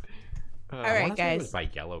 All I right, wanna say it was guys. by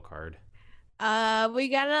Yellow Card. We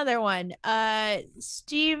got another one.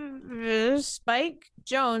 Spike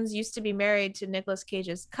Jonze used to be married to Nicolas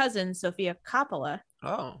Cage's cousin, Sofia Coppola,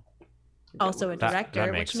 Oh. also a That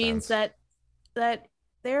director, makes which means sense. that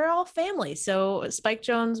they're all family. So Spike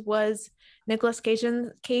Jonze was Nicolas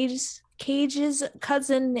Cage's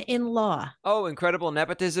cousin-in-law. Oh, incredible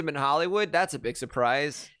nepotism in Hollywood. That's a big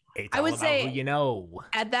surprise. It's I all would about say- who you know.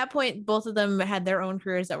 At that point, both of them had their own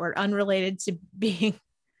careers that were unrelated to being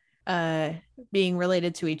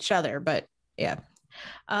related to each other. But yeah.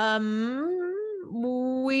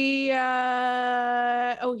 we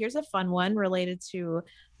here's a fun one related to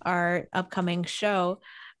our upcoming show.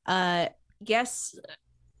 Guess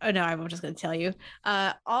oh no, I'm just gonna tell you.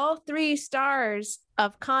 All 3 stars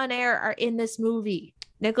of Con Air are in this movie.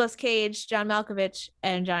 Nicolas Cage, John Malkovich,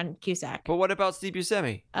 and John Cusack. But what about Steve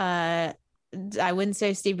Buscemi? I wouldn't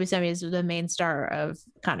say Steve Buscemi is the main star of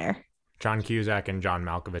Con Air. John Cusack and John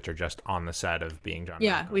Malkovich are just on the set of being John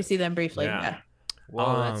Yeah, Malkovich. we see them briefly. Yeah.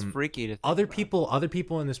 Whoa, that's freaky to think other about.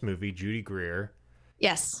 people in this movie, Judy Greer,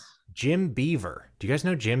 Yes. Jim Beaver. Do you guys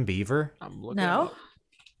know Jim Beaver? I'm looking No. up.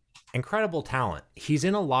 Incredible talent. He's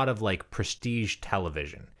in a lot of like prestige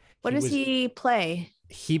television. What does he play?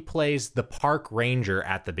 He plays the park ranger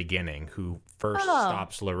at the beginning who first Oh.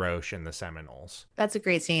 stops LaRoche and the Seminoles. That's a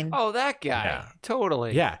great scene. Oh, that guy. Yeah.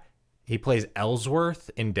 Totally. Yeah. He plays Ellsworth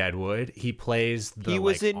in Deadwood. He plays the He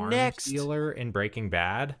was in arms Next. dealer in Breaking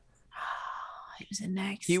Bad. He was in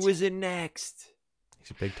Next. He was in Next.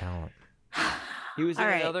 He's a big talent. He was in All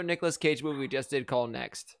right. another Nicolas Cage movie we just did called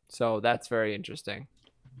Next. So that's very interesting.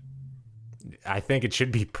 I think it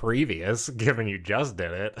should be previous, given you just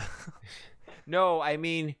did it. No, I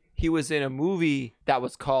mean, he was in a movie that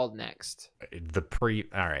was called Next. All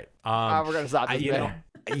right. We're going to stop this there.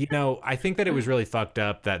 I think that it was really fucked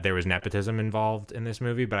up that there was nepotism involved in this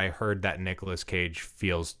movie, but I heard that Nicolas Cage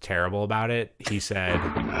feels terrible about it. He said,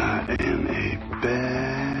 I am a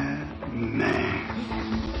bad man.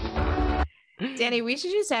 Danny, we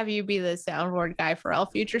should just have you be the soundboard guy for all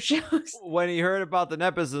future shows. When he heard about the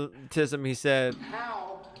nepotism, he said,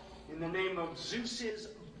 How, in the name of Zeus's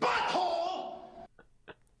butthole,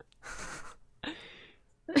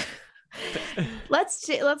 Let's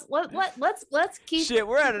keep. shit,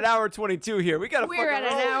 we're at an hour 22 here. We got to We're at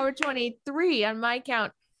an hour 23 on my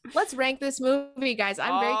count. Let's rank this movie, guys.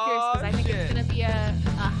 I'm very curious because I think shit. it's gonna be a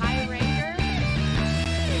high ranker.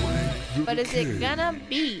 But is it gonna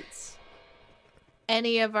beat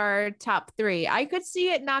any of our top 3? I could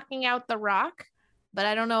see it knocking out The Rock, but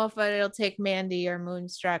I don't know if it'll take Mandy or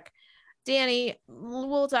Moonstruck. Danny,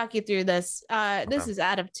 we'll talk you through this. This is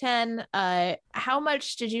out of 10. How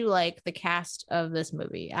much did you like the cast of this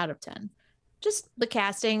movie out of 10? Just the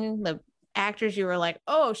casting, the actors you were like,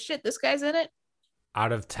 oh shit, this guy's in it?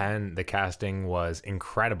 out of 10, the casting was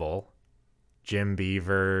incredible. Jim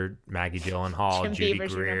Beaver, Maggie Gyllenhaal, Jim Judy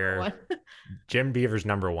Beaver's your number Greer. one. Jim Beaver's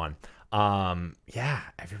number one. Yeah,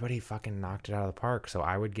 everybody fucking knocked it out of the park. So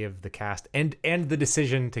I would give the cast and the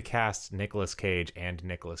decision to cast Nicolas Cage and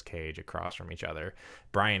Nicolas Cage across from each other.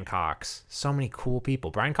 Brian Cox, so many cool people.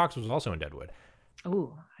 Brian Cox was also in Deadwood.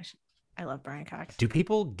 Ooh, I love Brian Cox. Do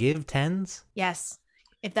people give 10s? Yes.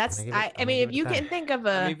 If that's, I'm gonna I mean, give if it you a can 10. think of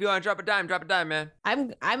I mean, if you want to drop a dime, man.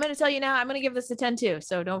 I'm gonna tell you now. I'm gonna give this a 10 too.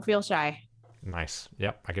 So don't feel shy. Nice.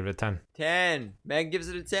 Yep, I give it a 10. 10. Meg gives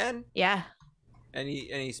it a 10. Yeah.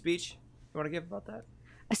 Any speech you want to give about that?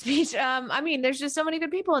 A speech. I mean, there's just so many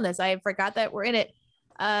good people in this. I forgot that we're in it.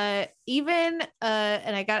 And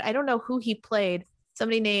I don't know who he played.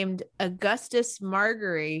 Somebody named Augustus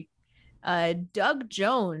Margery. Doug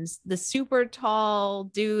Jones, the super tall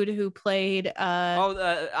dude who played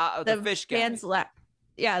the fish guy.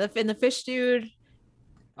 in the fish dude.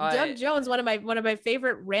 Doug Jones, one of my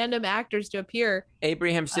favorite random actors to appear.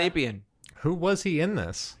 Abraham Sapien. Who was he in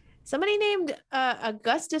this? Somebody named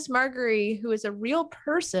Augustus Margery, who is a real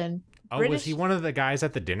person. Oh, British. was he one of the guys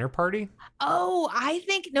at the dinner party? Oh, I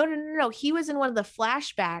think no. He was in one of the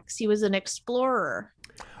flashbacks. He was an explorer.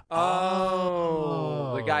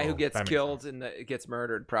 Oh, the guy who gets that makes killed and gets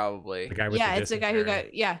murdered, probably. The guy with Yeah, the it's the guy who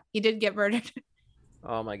dysentery. he did get murdered.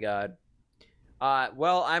 Oh my god.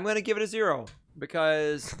 Well, I'm gonna give it a 0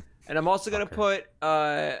 because, and I'm also gonna put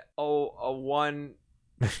a 1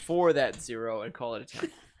 for that 0 and call it a 10.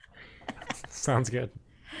 Sounds good.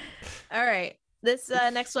 All right. This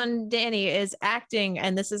next one, Danny, is acting,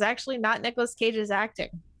 and this is actually not Nicolas Cage's acting.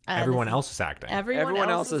 Everyone else is acting. Everyone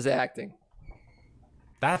else is acting.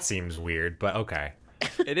 That seems weird, but okay.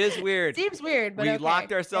 It is weird. Seems weird, but we okay.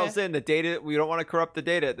 locked ourselves Yeah. in. The data. We don't want to corrupt the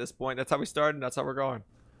data at this point. That's how we started. And that's how we're going.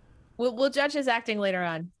 We'll judge his acting later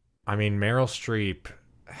on. I mean, Meryl Streep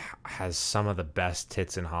has some of the best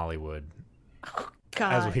tits in Hollywood,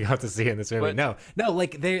 God. as we got to see in this movie. But- no,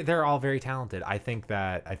 like they're all very talented. I think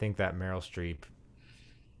that Meryl Streep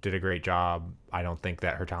did a great job. I don't think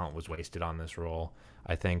that her talent was wasted on this role.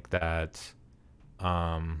 I think that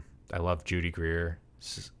I love Judy Greer.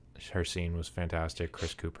 Her scene was fantastic.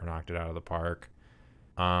 Chris Cooper knocked it out of the park.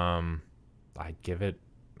 I'd give it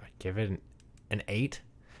an 8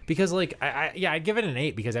 because like I'd give it an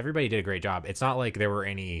 8 because everybody did a great job. It's not like there were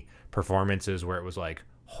any performances where it was like,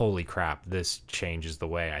 holy crap, this changes the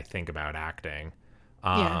way I think about acting.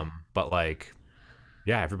 Yeah. But like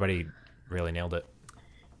Yeah, everybody really nailed it.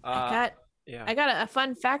 I got a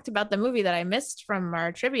fun fact about the movie that I missed from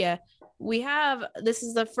our trivia. This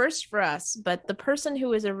is the first for us, but the person who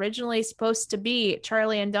was originally supposed to be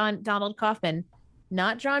Charlie and Donald Kaufman,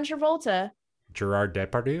 not John Travolta, Gerard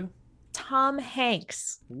Depardieu? Tom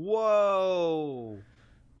Hanks. Whoa.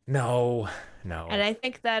 No. And I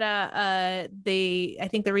think that I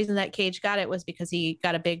think the reason that Cage got it was because he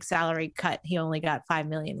got a big salary cut. He only got $5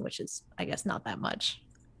 million, which is, I guess, not that much.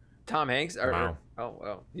 Tom Hanks? Wow.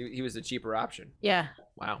 He was a cheaper option. Yeah.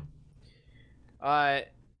 Wow. I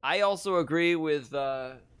also agree with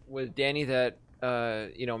Danny that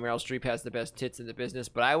Meryl Streep has the best tits in the business,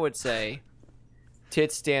 but I would say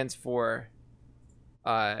tits stands for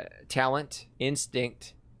talent,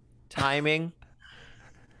 instinct, timing,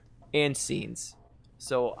 and scenes.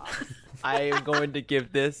 So I am going to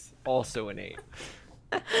give this also an 8.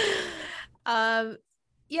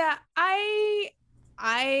 Yeah,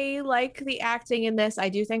 I like the acting in this. I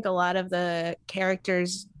do think a lot of the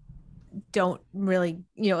characters don't really,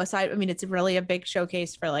 it's really a big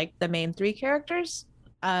showcase for like the main 3 characters.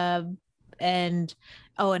 And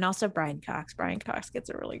also Brian Cox. Brian Cox gets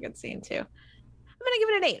a really good scene too. I'm gonna give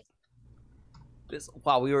it an 8.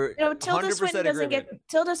 We were Tilda 100% agreement.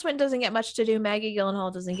 Tilda Swinton doesn't get much to do. Maggie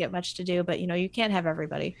Gyllenhaal doesn't get much to do, but you can't have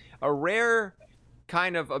everybody. A rare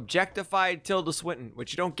kind of objectified Tilda Swinton,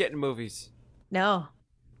 which you don't get in movies. No.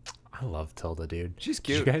 I love Tilda, dude. She's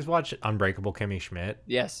cute. Did you guys watch Unbreakable Kimmy Schmidt?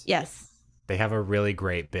 Yes. They have a really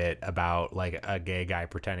great bit about like a gay guy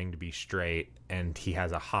pretending to be straight, and he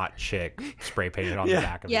has a hot chick spray painted on the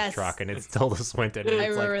back of his truck, and it's Tilda Swinton. And I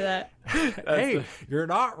it's remember that. Hey, you're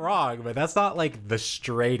not wrong, but that's not like the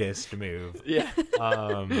straightest move. Yeah.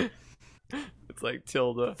 It's like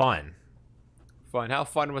Tilda. Fun. How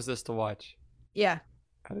fun was this to watch? Yeah.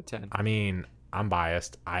 Out of 10. I mean, I'm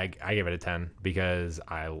biased. I give it a 10 because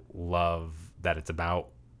I love that it's about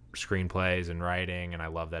screenplays and writing, and I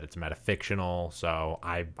love that it's metafictional. So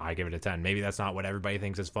I give it a 10. Maybe that's not what everybody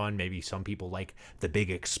thinks is fun. Maybe some people like the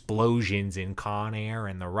big explosions in Con Air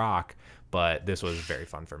and The Rock, but this was very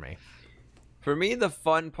fun for me. For me, the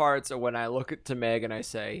fun parts are when I look to Meg and I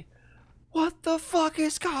say, "What the fuck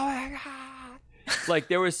is going on?" Like,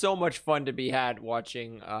 there was so much fun to be had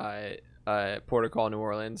watching Port of Call, New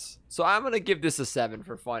Orleans. So I'm gonna give this a 7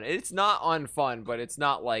 for fun. It's not unfun, but it's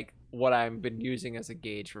not like what I've been using as a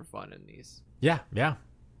gauge for fun in these. Yeah.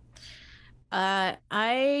 I'm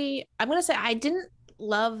gonna say I didn't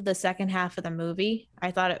love the second half of the movie.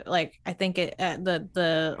 I thought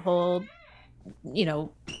the whole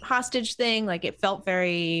hostage thing, like, it felt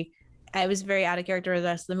I was very out of character with the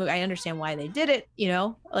rest of the movie. I understand why they did it,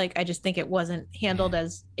 I just think it wasn't handled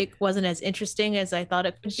as interesting as I thought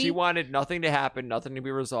it could be. She wanted nothing to happen, nothing to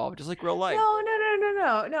be resolved, just like real life.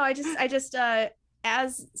 No. I just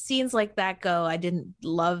as scenes like that go, I didn't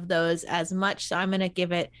love those as much. So I'm gonna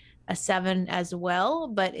give it a 7 as well.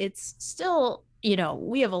 But it's still,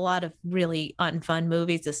 we have a lot of really unfun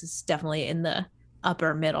movies. This is definitely in the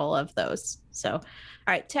upper middle of those. So, all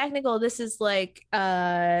right, technical. This is like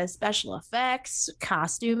special effects,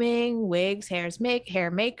 costuming, wigs, hair,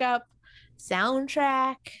 makeup,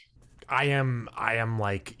 soundtrack. I am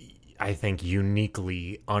like, I think,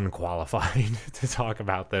 uniquely unqualified to talk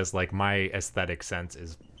about this. Like, my aesthetic sense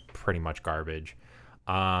is pretty much garbage.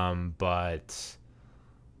 But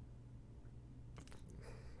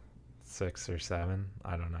 6 or 7,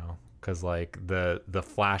 I don't know. Because, like, the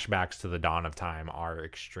flashbacks to the dawn of time are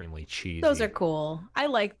extremely cheesy. Those are cool. I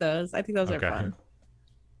like those. I think those are fun.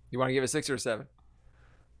 You want to give it 6 or 7?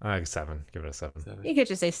 7. Give it a 7. You could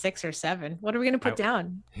just say 6 or 7. What are we going to put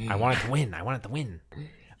down? I want it to win.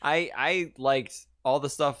 I liked all the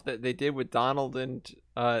stuff that they did with Donald, and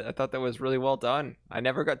I thought that was really well done. I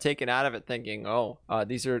never got taken out of it thinking,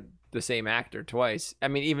 these are the same actor twice. I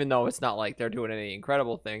mean, even though it's not like they're doing any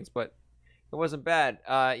incredible things, but it wasn't bad.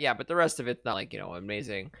 But the rest of it's not like,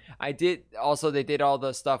 amazing. They did all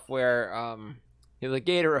the stuff where the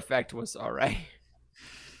Gator effect was all right.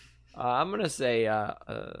 I'm going to say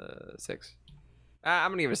 6. I'm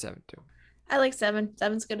going to give it a 7 too. I like 7.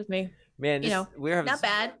 7's good with me. Man, we're not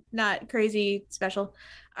bad, not crazy special.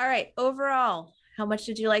 All right, overall, how much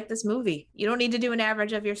did you like this movie? You don't need to do an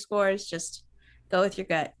average of your scores. Just go with your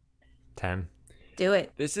gut. 10. Do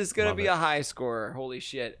it. This is gonna be a high score. Holy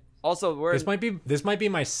shit! Also, this might be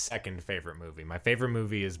my second favorite movie. My favorite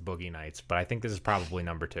movie is Boogie Nights, but I think this is probably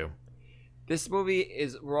number 2. This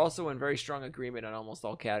movie we're also in very strong agreement on almost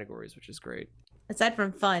all categories, which is great. Aside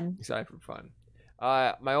from fun.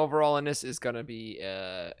 My overall in this is gonna be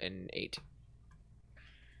an 8.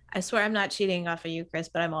 I swear I'm not cheating off of you, Chris,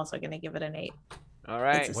 but I'm also gonna give it an 8. All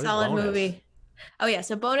right, it's a solid movie. Oh yeah,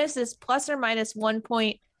 so bonus is plus or minus 1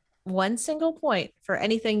 single point for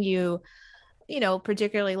anything you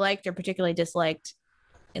particularly liked or particularly disliked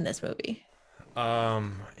in this movie.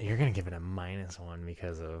 You're gonna give it a -1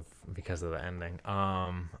 because of the ending.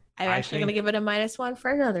 I'm actually gonna give it a -1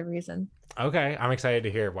 for another reason. Okay, I'm excited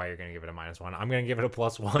to hear why you're gonna give it a -1. I'm gonna give it a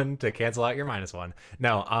 +1 to cancel out your -1.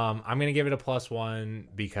 No, I'm gonna give it a +1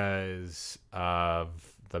 because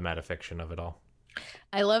of the metafiction of it all.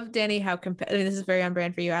 I love, Danny, how competitive. This is very on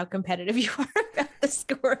brand for you. How competitive you are about the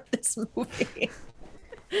score of this movie.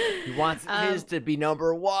 He wants his to be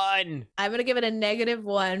number 1. I'm gonna give it a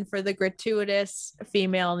 -1 for the gratuitous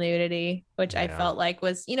female nudity, which I felt like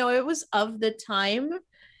was, it was of the time,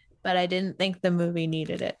 but I didn't think the movie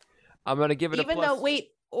needed it. I'm gonna give it Even though,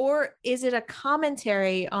 or is it a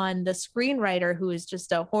commentary on the screenwriter who is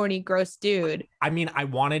just a horny, gross dude? I mean, I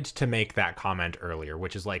wanted to make that comment earlier,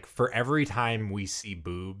 which is like, for every time we see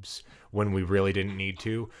boobs when we really didn't need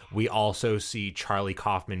to, we also see Charlie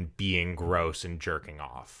Kaufman being gross and jerking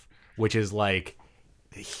off, which is like,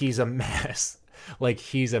 he's a mess. Like,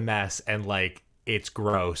 he's a mess, and like, it's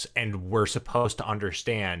gross, and we're supposed to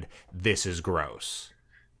understand this is gross.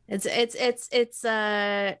 It's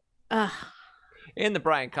in the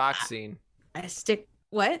Brian Cox scene.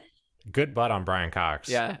 What? Good butt on Brian Cox.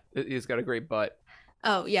 Yeah, he's got a great butt.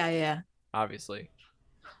 Oh, yeah. Obviously.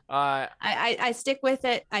 I stick with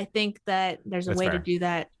it. I think that there's a way to do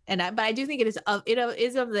that. But I do think it is of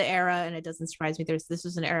the era, and it doesn't surprise me. This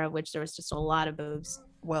was an era in which there was just a lot of boobs.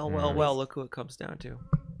 Well, look who it comes down to.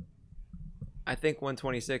 I think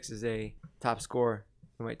 126 is a top score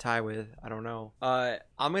we might tie with. I don't know.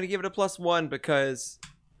 I'm going to give it a +1 because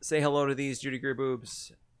say hello to these Judy Greer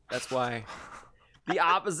boobs. That's why. The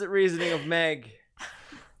opposite reasoning of Meg.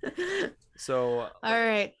 So. All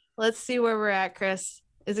right. Let's see where we're at, Chris.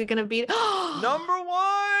 Is it going to be number 1?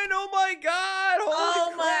 Oh my God.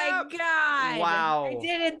 Holy crap. My God. Wow. I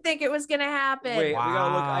didn't think it was going to happen. Wait,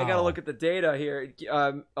 I gotta look at the data here.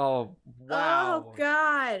 Oh, wow. Oh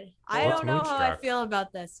God. I don't know how I feel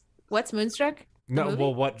about this. What's Moonstruck? No,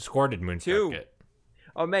 well, what score did Moonstruck get?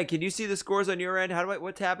 Oh, Meg, can you see the scores on your end?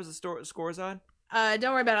 What tab is the scores on?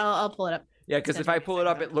 Don't worry about it. I'll pull it up. Yeah, because if I pull it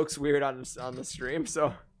up, it looks weird on the stream.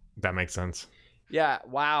 So that makes sense. Yeah.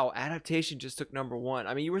 Wow. Adaptation just took number 1.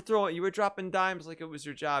 I mean, you were dropping dimes like it was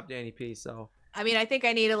your job, Danny P. So. I mean, I think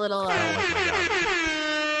I need a little. Yeah,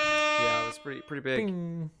 it was pretty big.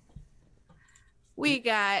 Bing. We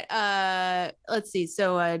got. Let's see.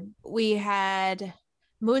 So we had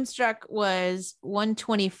Moonstruck was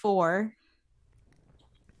 124.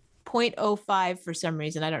 0.05 for some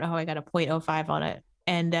reason. I don't know how I got a 0.05 on it.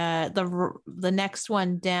 And the next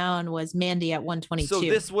one down was Mandy at 122. So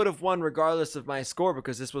this would have won regardless of my score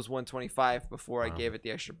because this was 125 before I gave it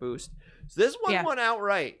the extra boost. So this one won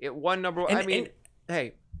outright. It won number 1.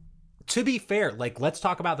 Hey. To be fair, like, let's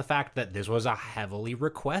talk about the fact that this was a heavily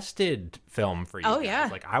requested film for you. Oh, guys. yeah.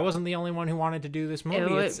 Like, I wasn't the only one who wanted to do this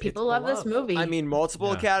movie. People love this movie. I mean,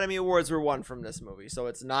 multiple Academy Awards were won from this movie, so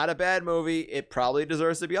it's not a bad movie. It probably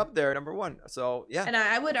deserves to be up there, number 1. So, yeah. And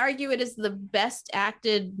I would argue it is the best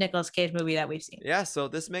acted Nicolas Cage movie that we've seen. Yeah, so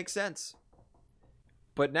this makes sense.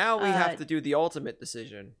 But now we have to do the ultimate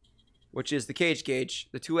decision, which is the Cage Gauge,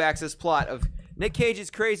 the 2-axis plot of Nick Cage's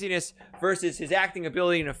craziness versus his acting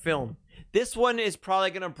ability in a film. This one is probably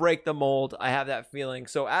going to break the mold. I have that feeling.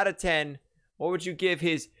 So out of 10, what would you give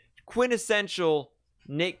his quintessential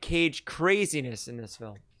Nick Cage craziness in this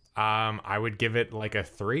film? I would give it like a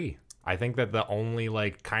 3. I think that the only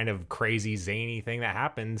like kind of crazy zany thing that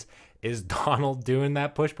happens is Donald doing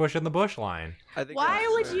that push in the bush line. Why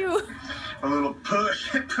would you? A little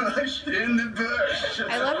push in the bush.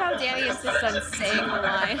 I love how Danny insists on saying the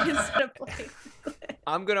line instead of playing.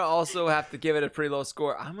 I'm going to also have to give it a pretty low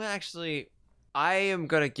score. I am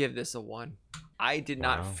going to give this a 1. I did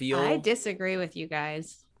not feel. I disagree with you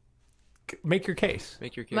guys. Make your case.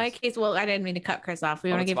 My case. Well, I didn't mean to cut Chris off.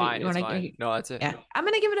 We want to give you. No, that's it. Yeah, I'm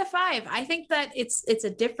gonna give it a 5. I think that it's a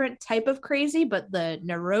different type of crazy, but the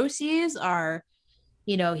neuroses are,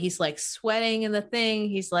 he's like sweating in the thing.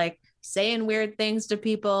 He's like saying weird things to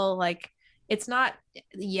people. Like it's not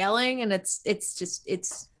yelling, and it's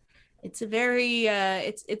a very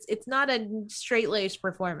it's not a straight-laced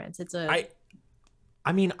performance.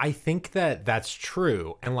 I mean, I think that that's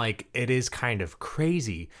true, and like it is kind of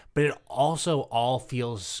crazy, but it also all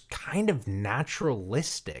feels kind of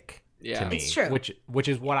naturalistic to me. It's true. Which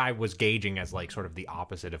is what I was gauging as like sort of the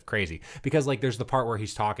opposite of crazy, because like there's the part where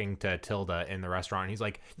he's talking to Tilda in the restaurant, and he's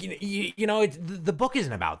like, the book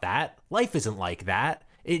isn't about that. Life isn't like that.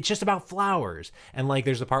 It's just about flowers. And like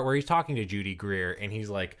there's a part where he's talking to Judy Greer and he's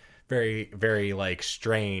like very, very like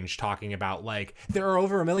strange, talking about like there are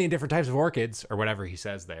over 1 million different types of orchids or whatever he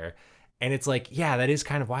says there. And it's like, yeah, that is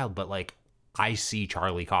kind of wild, but like I see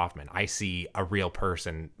Charlie Kaufman. I see a real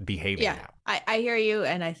person behaving now. I hear you,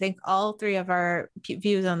 and I think all three of our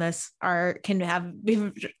views on this can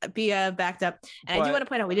be backed up. And I do want to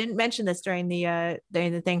point out, we didn't mention this during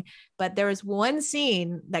the thing, but there was one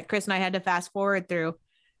scene that Chris and I had to fast forward through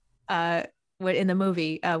in the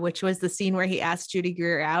movie, which was the scene where he asked Judy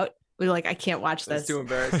Greer out. We were like, I can't watch this. It's too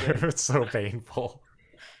embarrassing. It's so painful.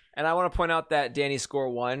 And I want to point out that Danny score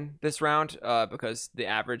won this round because the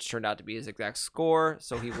average turned out to be his exact score,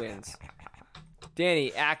 so he wins.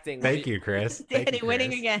 Danny, acting. Thank you, Chris. Danny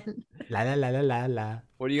winning again. La la la la la la.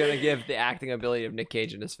 What are you gonna give the acting ability of Nick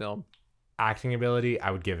Cage in this film? Acting ability,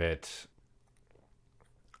 I would give it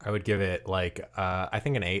like I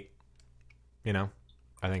think an 8. You know,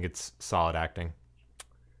 I think it's solid acting.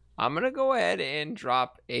 I'm gonna go ahead and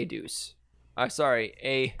drop a deuce. Sorry,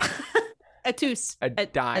 a deuce. A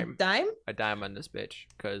dime. A dime? A dime on this bitch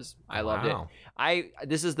because I loved it.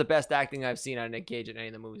 This is the best acting I've seen on Nick Cage in any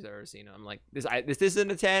of the movies I've ever seen. I'm like, this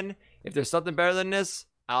isn't a 10. If there's something better than this,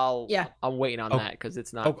 I'm waiting on that because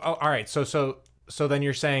it's not. All right. So then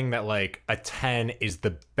you're saying that like a 10 is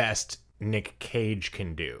the best Nick Cage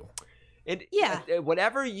can do.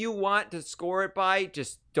 Whatever you want to score it by,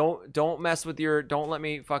 just don't mess with don't let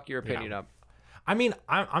me fuck your opinion up. I mean,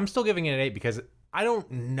 I'm still giving it an 8 because I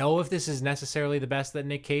don't know if this is necessarily the best that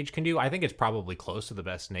Nick Cage can do. I think it's probably close to the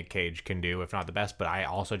best Nick Cage can do, if not the best. But I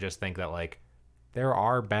also just think that like there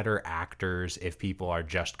are better actors if people are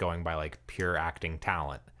just going by like pure acting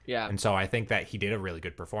talent. Yeah. And so I think that he did a really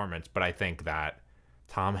good performance, but I think that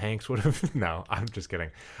Tom Hanks would have no, I'm just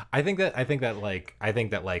kidding. I think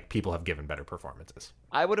that people have given better performances.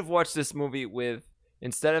 I would have watched this movie with,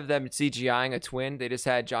 instead of them CGIing a twin, they just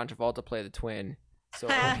had John Travolta play the twin. So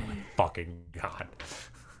fucking God.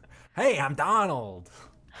 Hey, I'm Donald.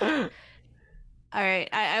 All right.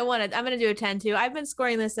 I'm gonna do a 10 too. I've been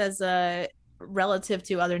scoring this as relative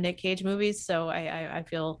to other Nick Cage movies, so I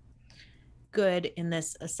feel good in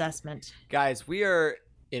this assessment. Guys, we are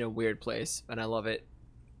in a weird place, and I love it.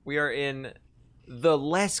 We are in the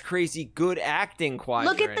less crazy good acting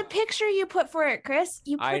quadrant. Look at the picture you put for it, Chris.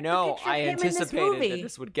 I know. I anticipated that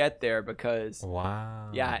this would get there because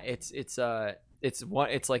yeah, it's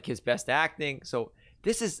like his best acting. So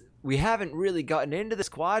we haven't really gotten into this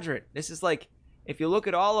quadrant. This is like, if you look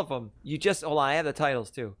at all of them, hold on, I have the titles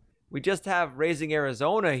too. We just have Raising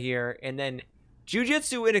Arizona here, and then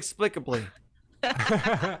Jiu-Jitsu inexplicably.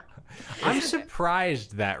 I'm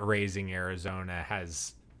surprised that Raising Arizona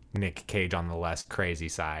has Nick Cage on the less crazy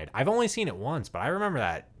side. I've only seen it once, but I remember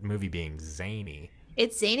that movie being zany.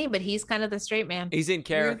 It's zany, but he's kind of the straight man. He's in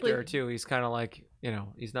character too. He's kind of like,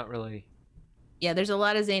 he's not really. Yeah, there's a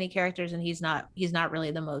lot of zany characters, and he's not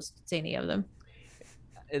really the most zany of them.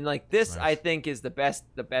 And like this, nice. I think is the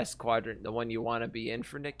best quadrant, the one you want to be in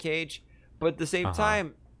for Nick Cage. But at the same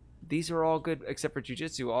time, these are all good, except for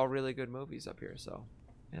Jiu-Jitsu, all really good movies up here. So,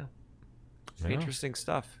 yeah. Interesting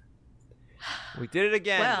stuff. We did it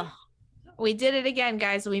again. Well, we did it again,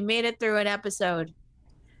 guys. We made it through an episode.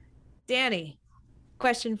 Danny,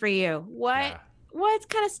 question for you. What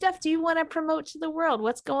kind of stuff do you want to promote to the world?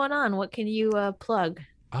 What's going on? What can you plug?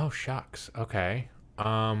 Oh, shucks. Okay.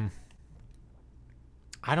 I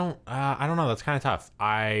don't know. That's kind of tough.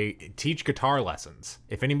 I teach guitar lessons.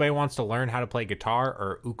 If anybody wants to learn how to play guitar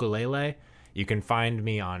or ukulele, you can find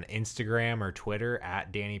me on Instagram or Twitter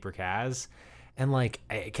at Danny Perkaz. And like,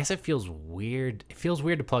 I guess it feels weird. It feels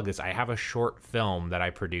weird to plug this. I have a short film that I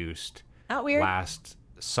produced last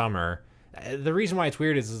summer. The reason why it's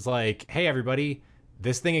weird is it's like, hey, everybody,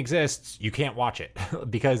 this thing exists. You can't watch it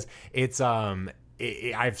because it's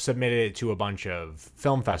I've submitted it to a bunch of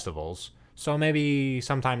film festivals. So maybe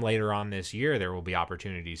sometime later on this year, there will be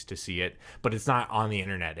opportunities to see it, but it's not on the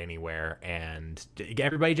internet anywhere. And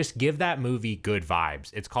everybody just give that movie good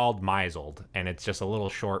vibes. It's called Misled, and it's just a little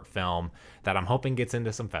short film that I'm hoping gets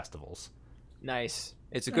into some festivals. Nice.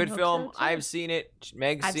 It's a good film. So I've seen it.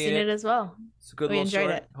 Meg's seen it as well. It's a good little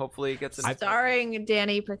short. It. Hopefully it gets starring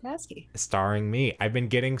Danny Perkowski. Starring me. I've been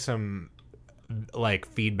getting some like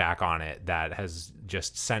feedback on it that has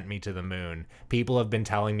just sent me to the moon. People have been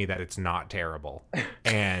telling me that it's not terrible,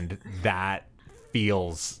 and that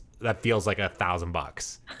feels like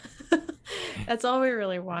 $1,000. That's all we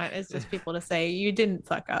really want, is just people to say you didn't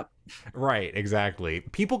fuck up. Right, exactly.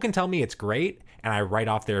 People can tell me it's great and I write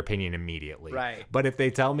off their opinion immediately. Right. But if they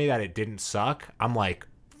tell me that it didn't suck, I'm like,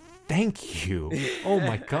 thank you. Oh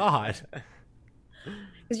my God.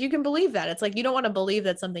 Because you can believe that. It's like you don't want to believe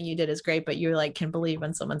that something you did is great, but you like can believe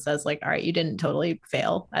when someone says like, all right, you didn't totally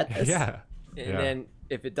fail at this. Yeah. And then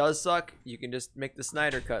if it does suck, you can just make the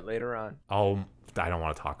Snyder cut later on. Oh, I don't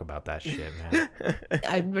want to talk about that shit, man.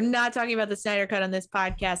 I'm not talking about the Snyder cut on this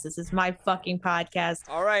podcast. This is my fucking podcast.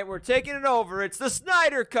 All right, we're taking it over. It's the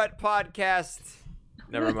Snyder Cut podcast.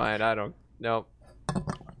 Never mind. I don't know.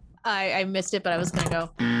 I missed it, but I was going to go.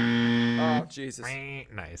 Oh, Jesus.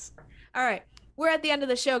 Nice. All right. We're at the end of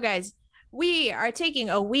the show, guys. We are taking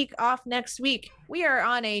a week off next week. We are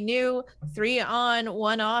on a new 3-on,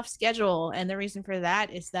 1-off schedule. And the reason for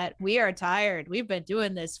that is that we are tired. We've been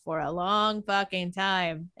doing this for a long fucking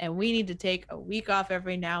time. And we need to take a week off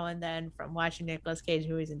every now and then from watching Nicolas Cage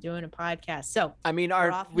movies and doing a podcast. So, I mean,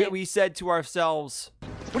 we said to ourselves,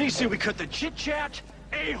 What do you say we cut the chit-chat?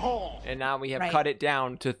 A-hole! And now we have Right. cut it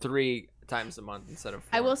down to 3 times a month instead of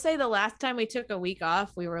 4. I will say the last time we took a week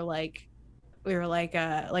off, we were like,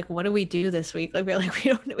 what do we do this week? Like,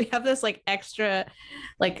 we have this like extra,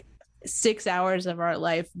 like 6 hours of our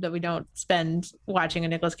life that we don't spend watching a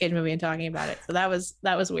Nicolas Cage movie and talking about it. So that was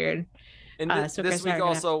weird. And so this Chris and I week are gonna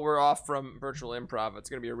also, we're off from Virtual Improv.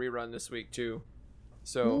 It's going to be a rerun this week, too.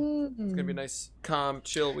 So it's going to be a nice, calm,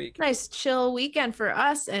 chill week. Nice chill weekend for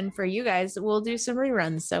us, and for you guys, we'll do some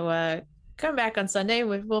reruns. So come back on Sunday.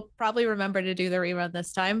 We'll probably remember to do the rerun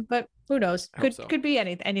this time, but who knows? Could be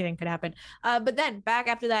anything could happen. But then back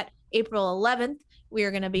after that, April 11th, we are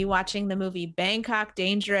going to be watching the movie Bangkok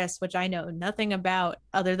Dangerous, which I know nothing about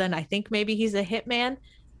other than I think maybe he's a hitman.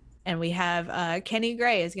 And we have Kenny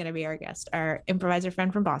Gray is going to be our guest, our improviser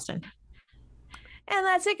friend from Boston. And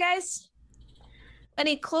that's it, guys.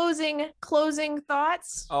 Any closing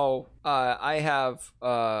thoughts? Oh, I have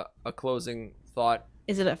a closing thought.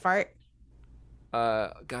 Is it a fart?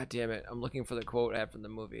 God damn it. I'm looking for the quote I have from the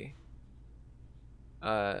movie.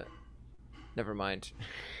 Never mind.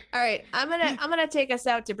 All right, I'm gonna take us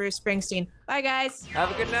out to Bruce Springsteen. Bye, guys.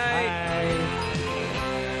 Have a good night. Bye.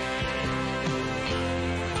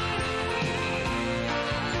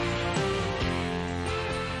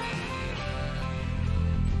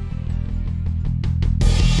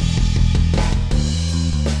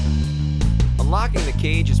 Unlocking the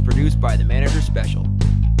Cage is produced by The Manager Special.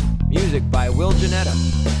 Music by Will Janetta.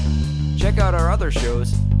 Check out our other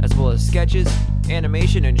shows, as well as sketches,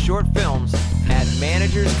 animation, and short films at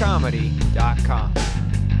managerscomedy.com.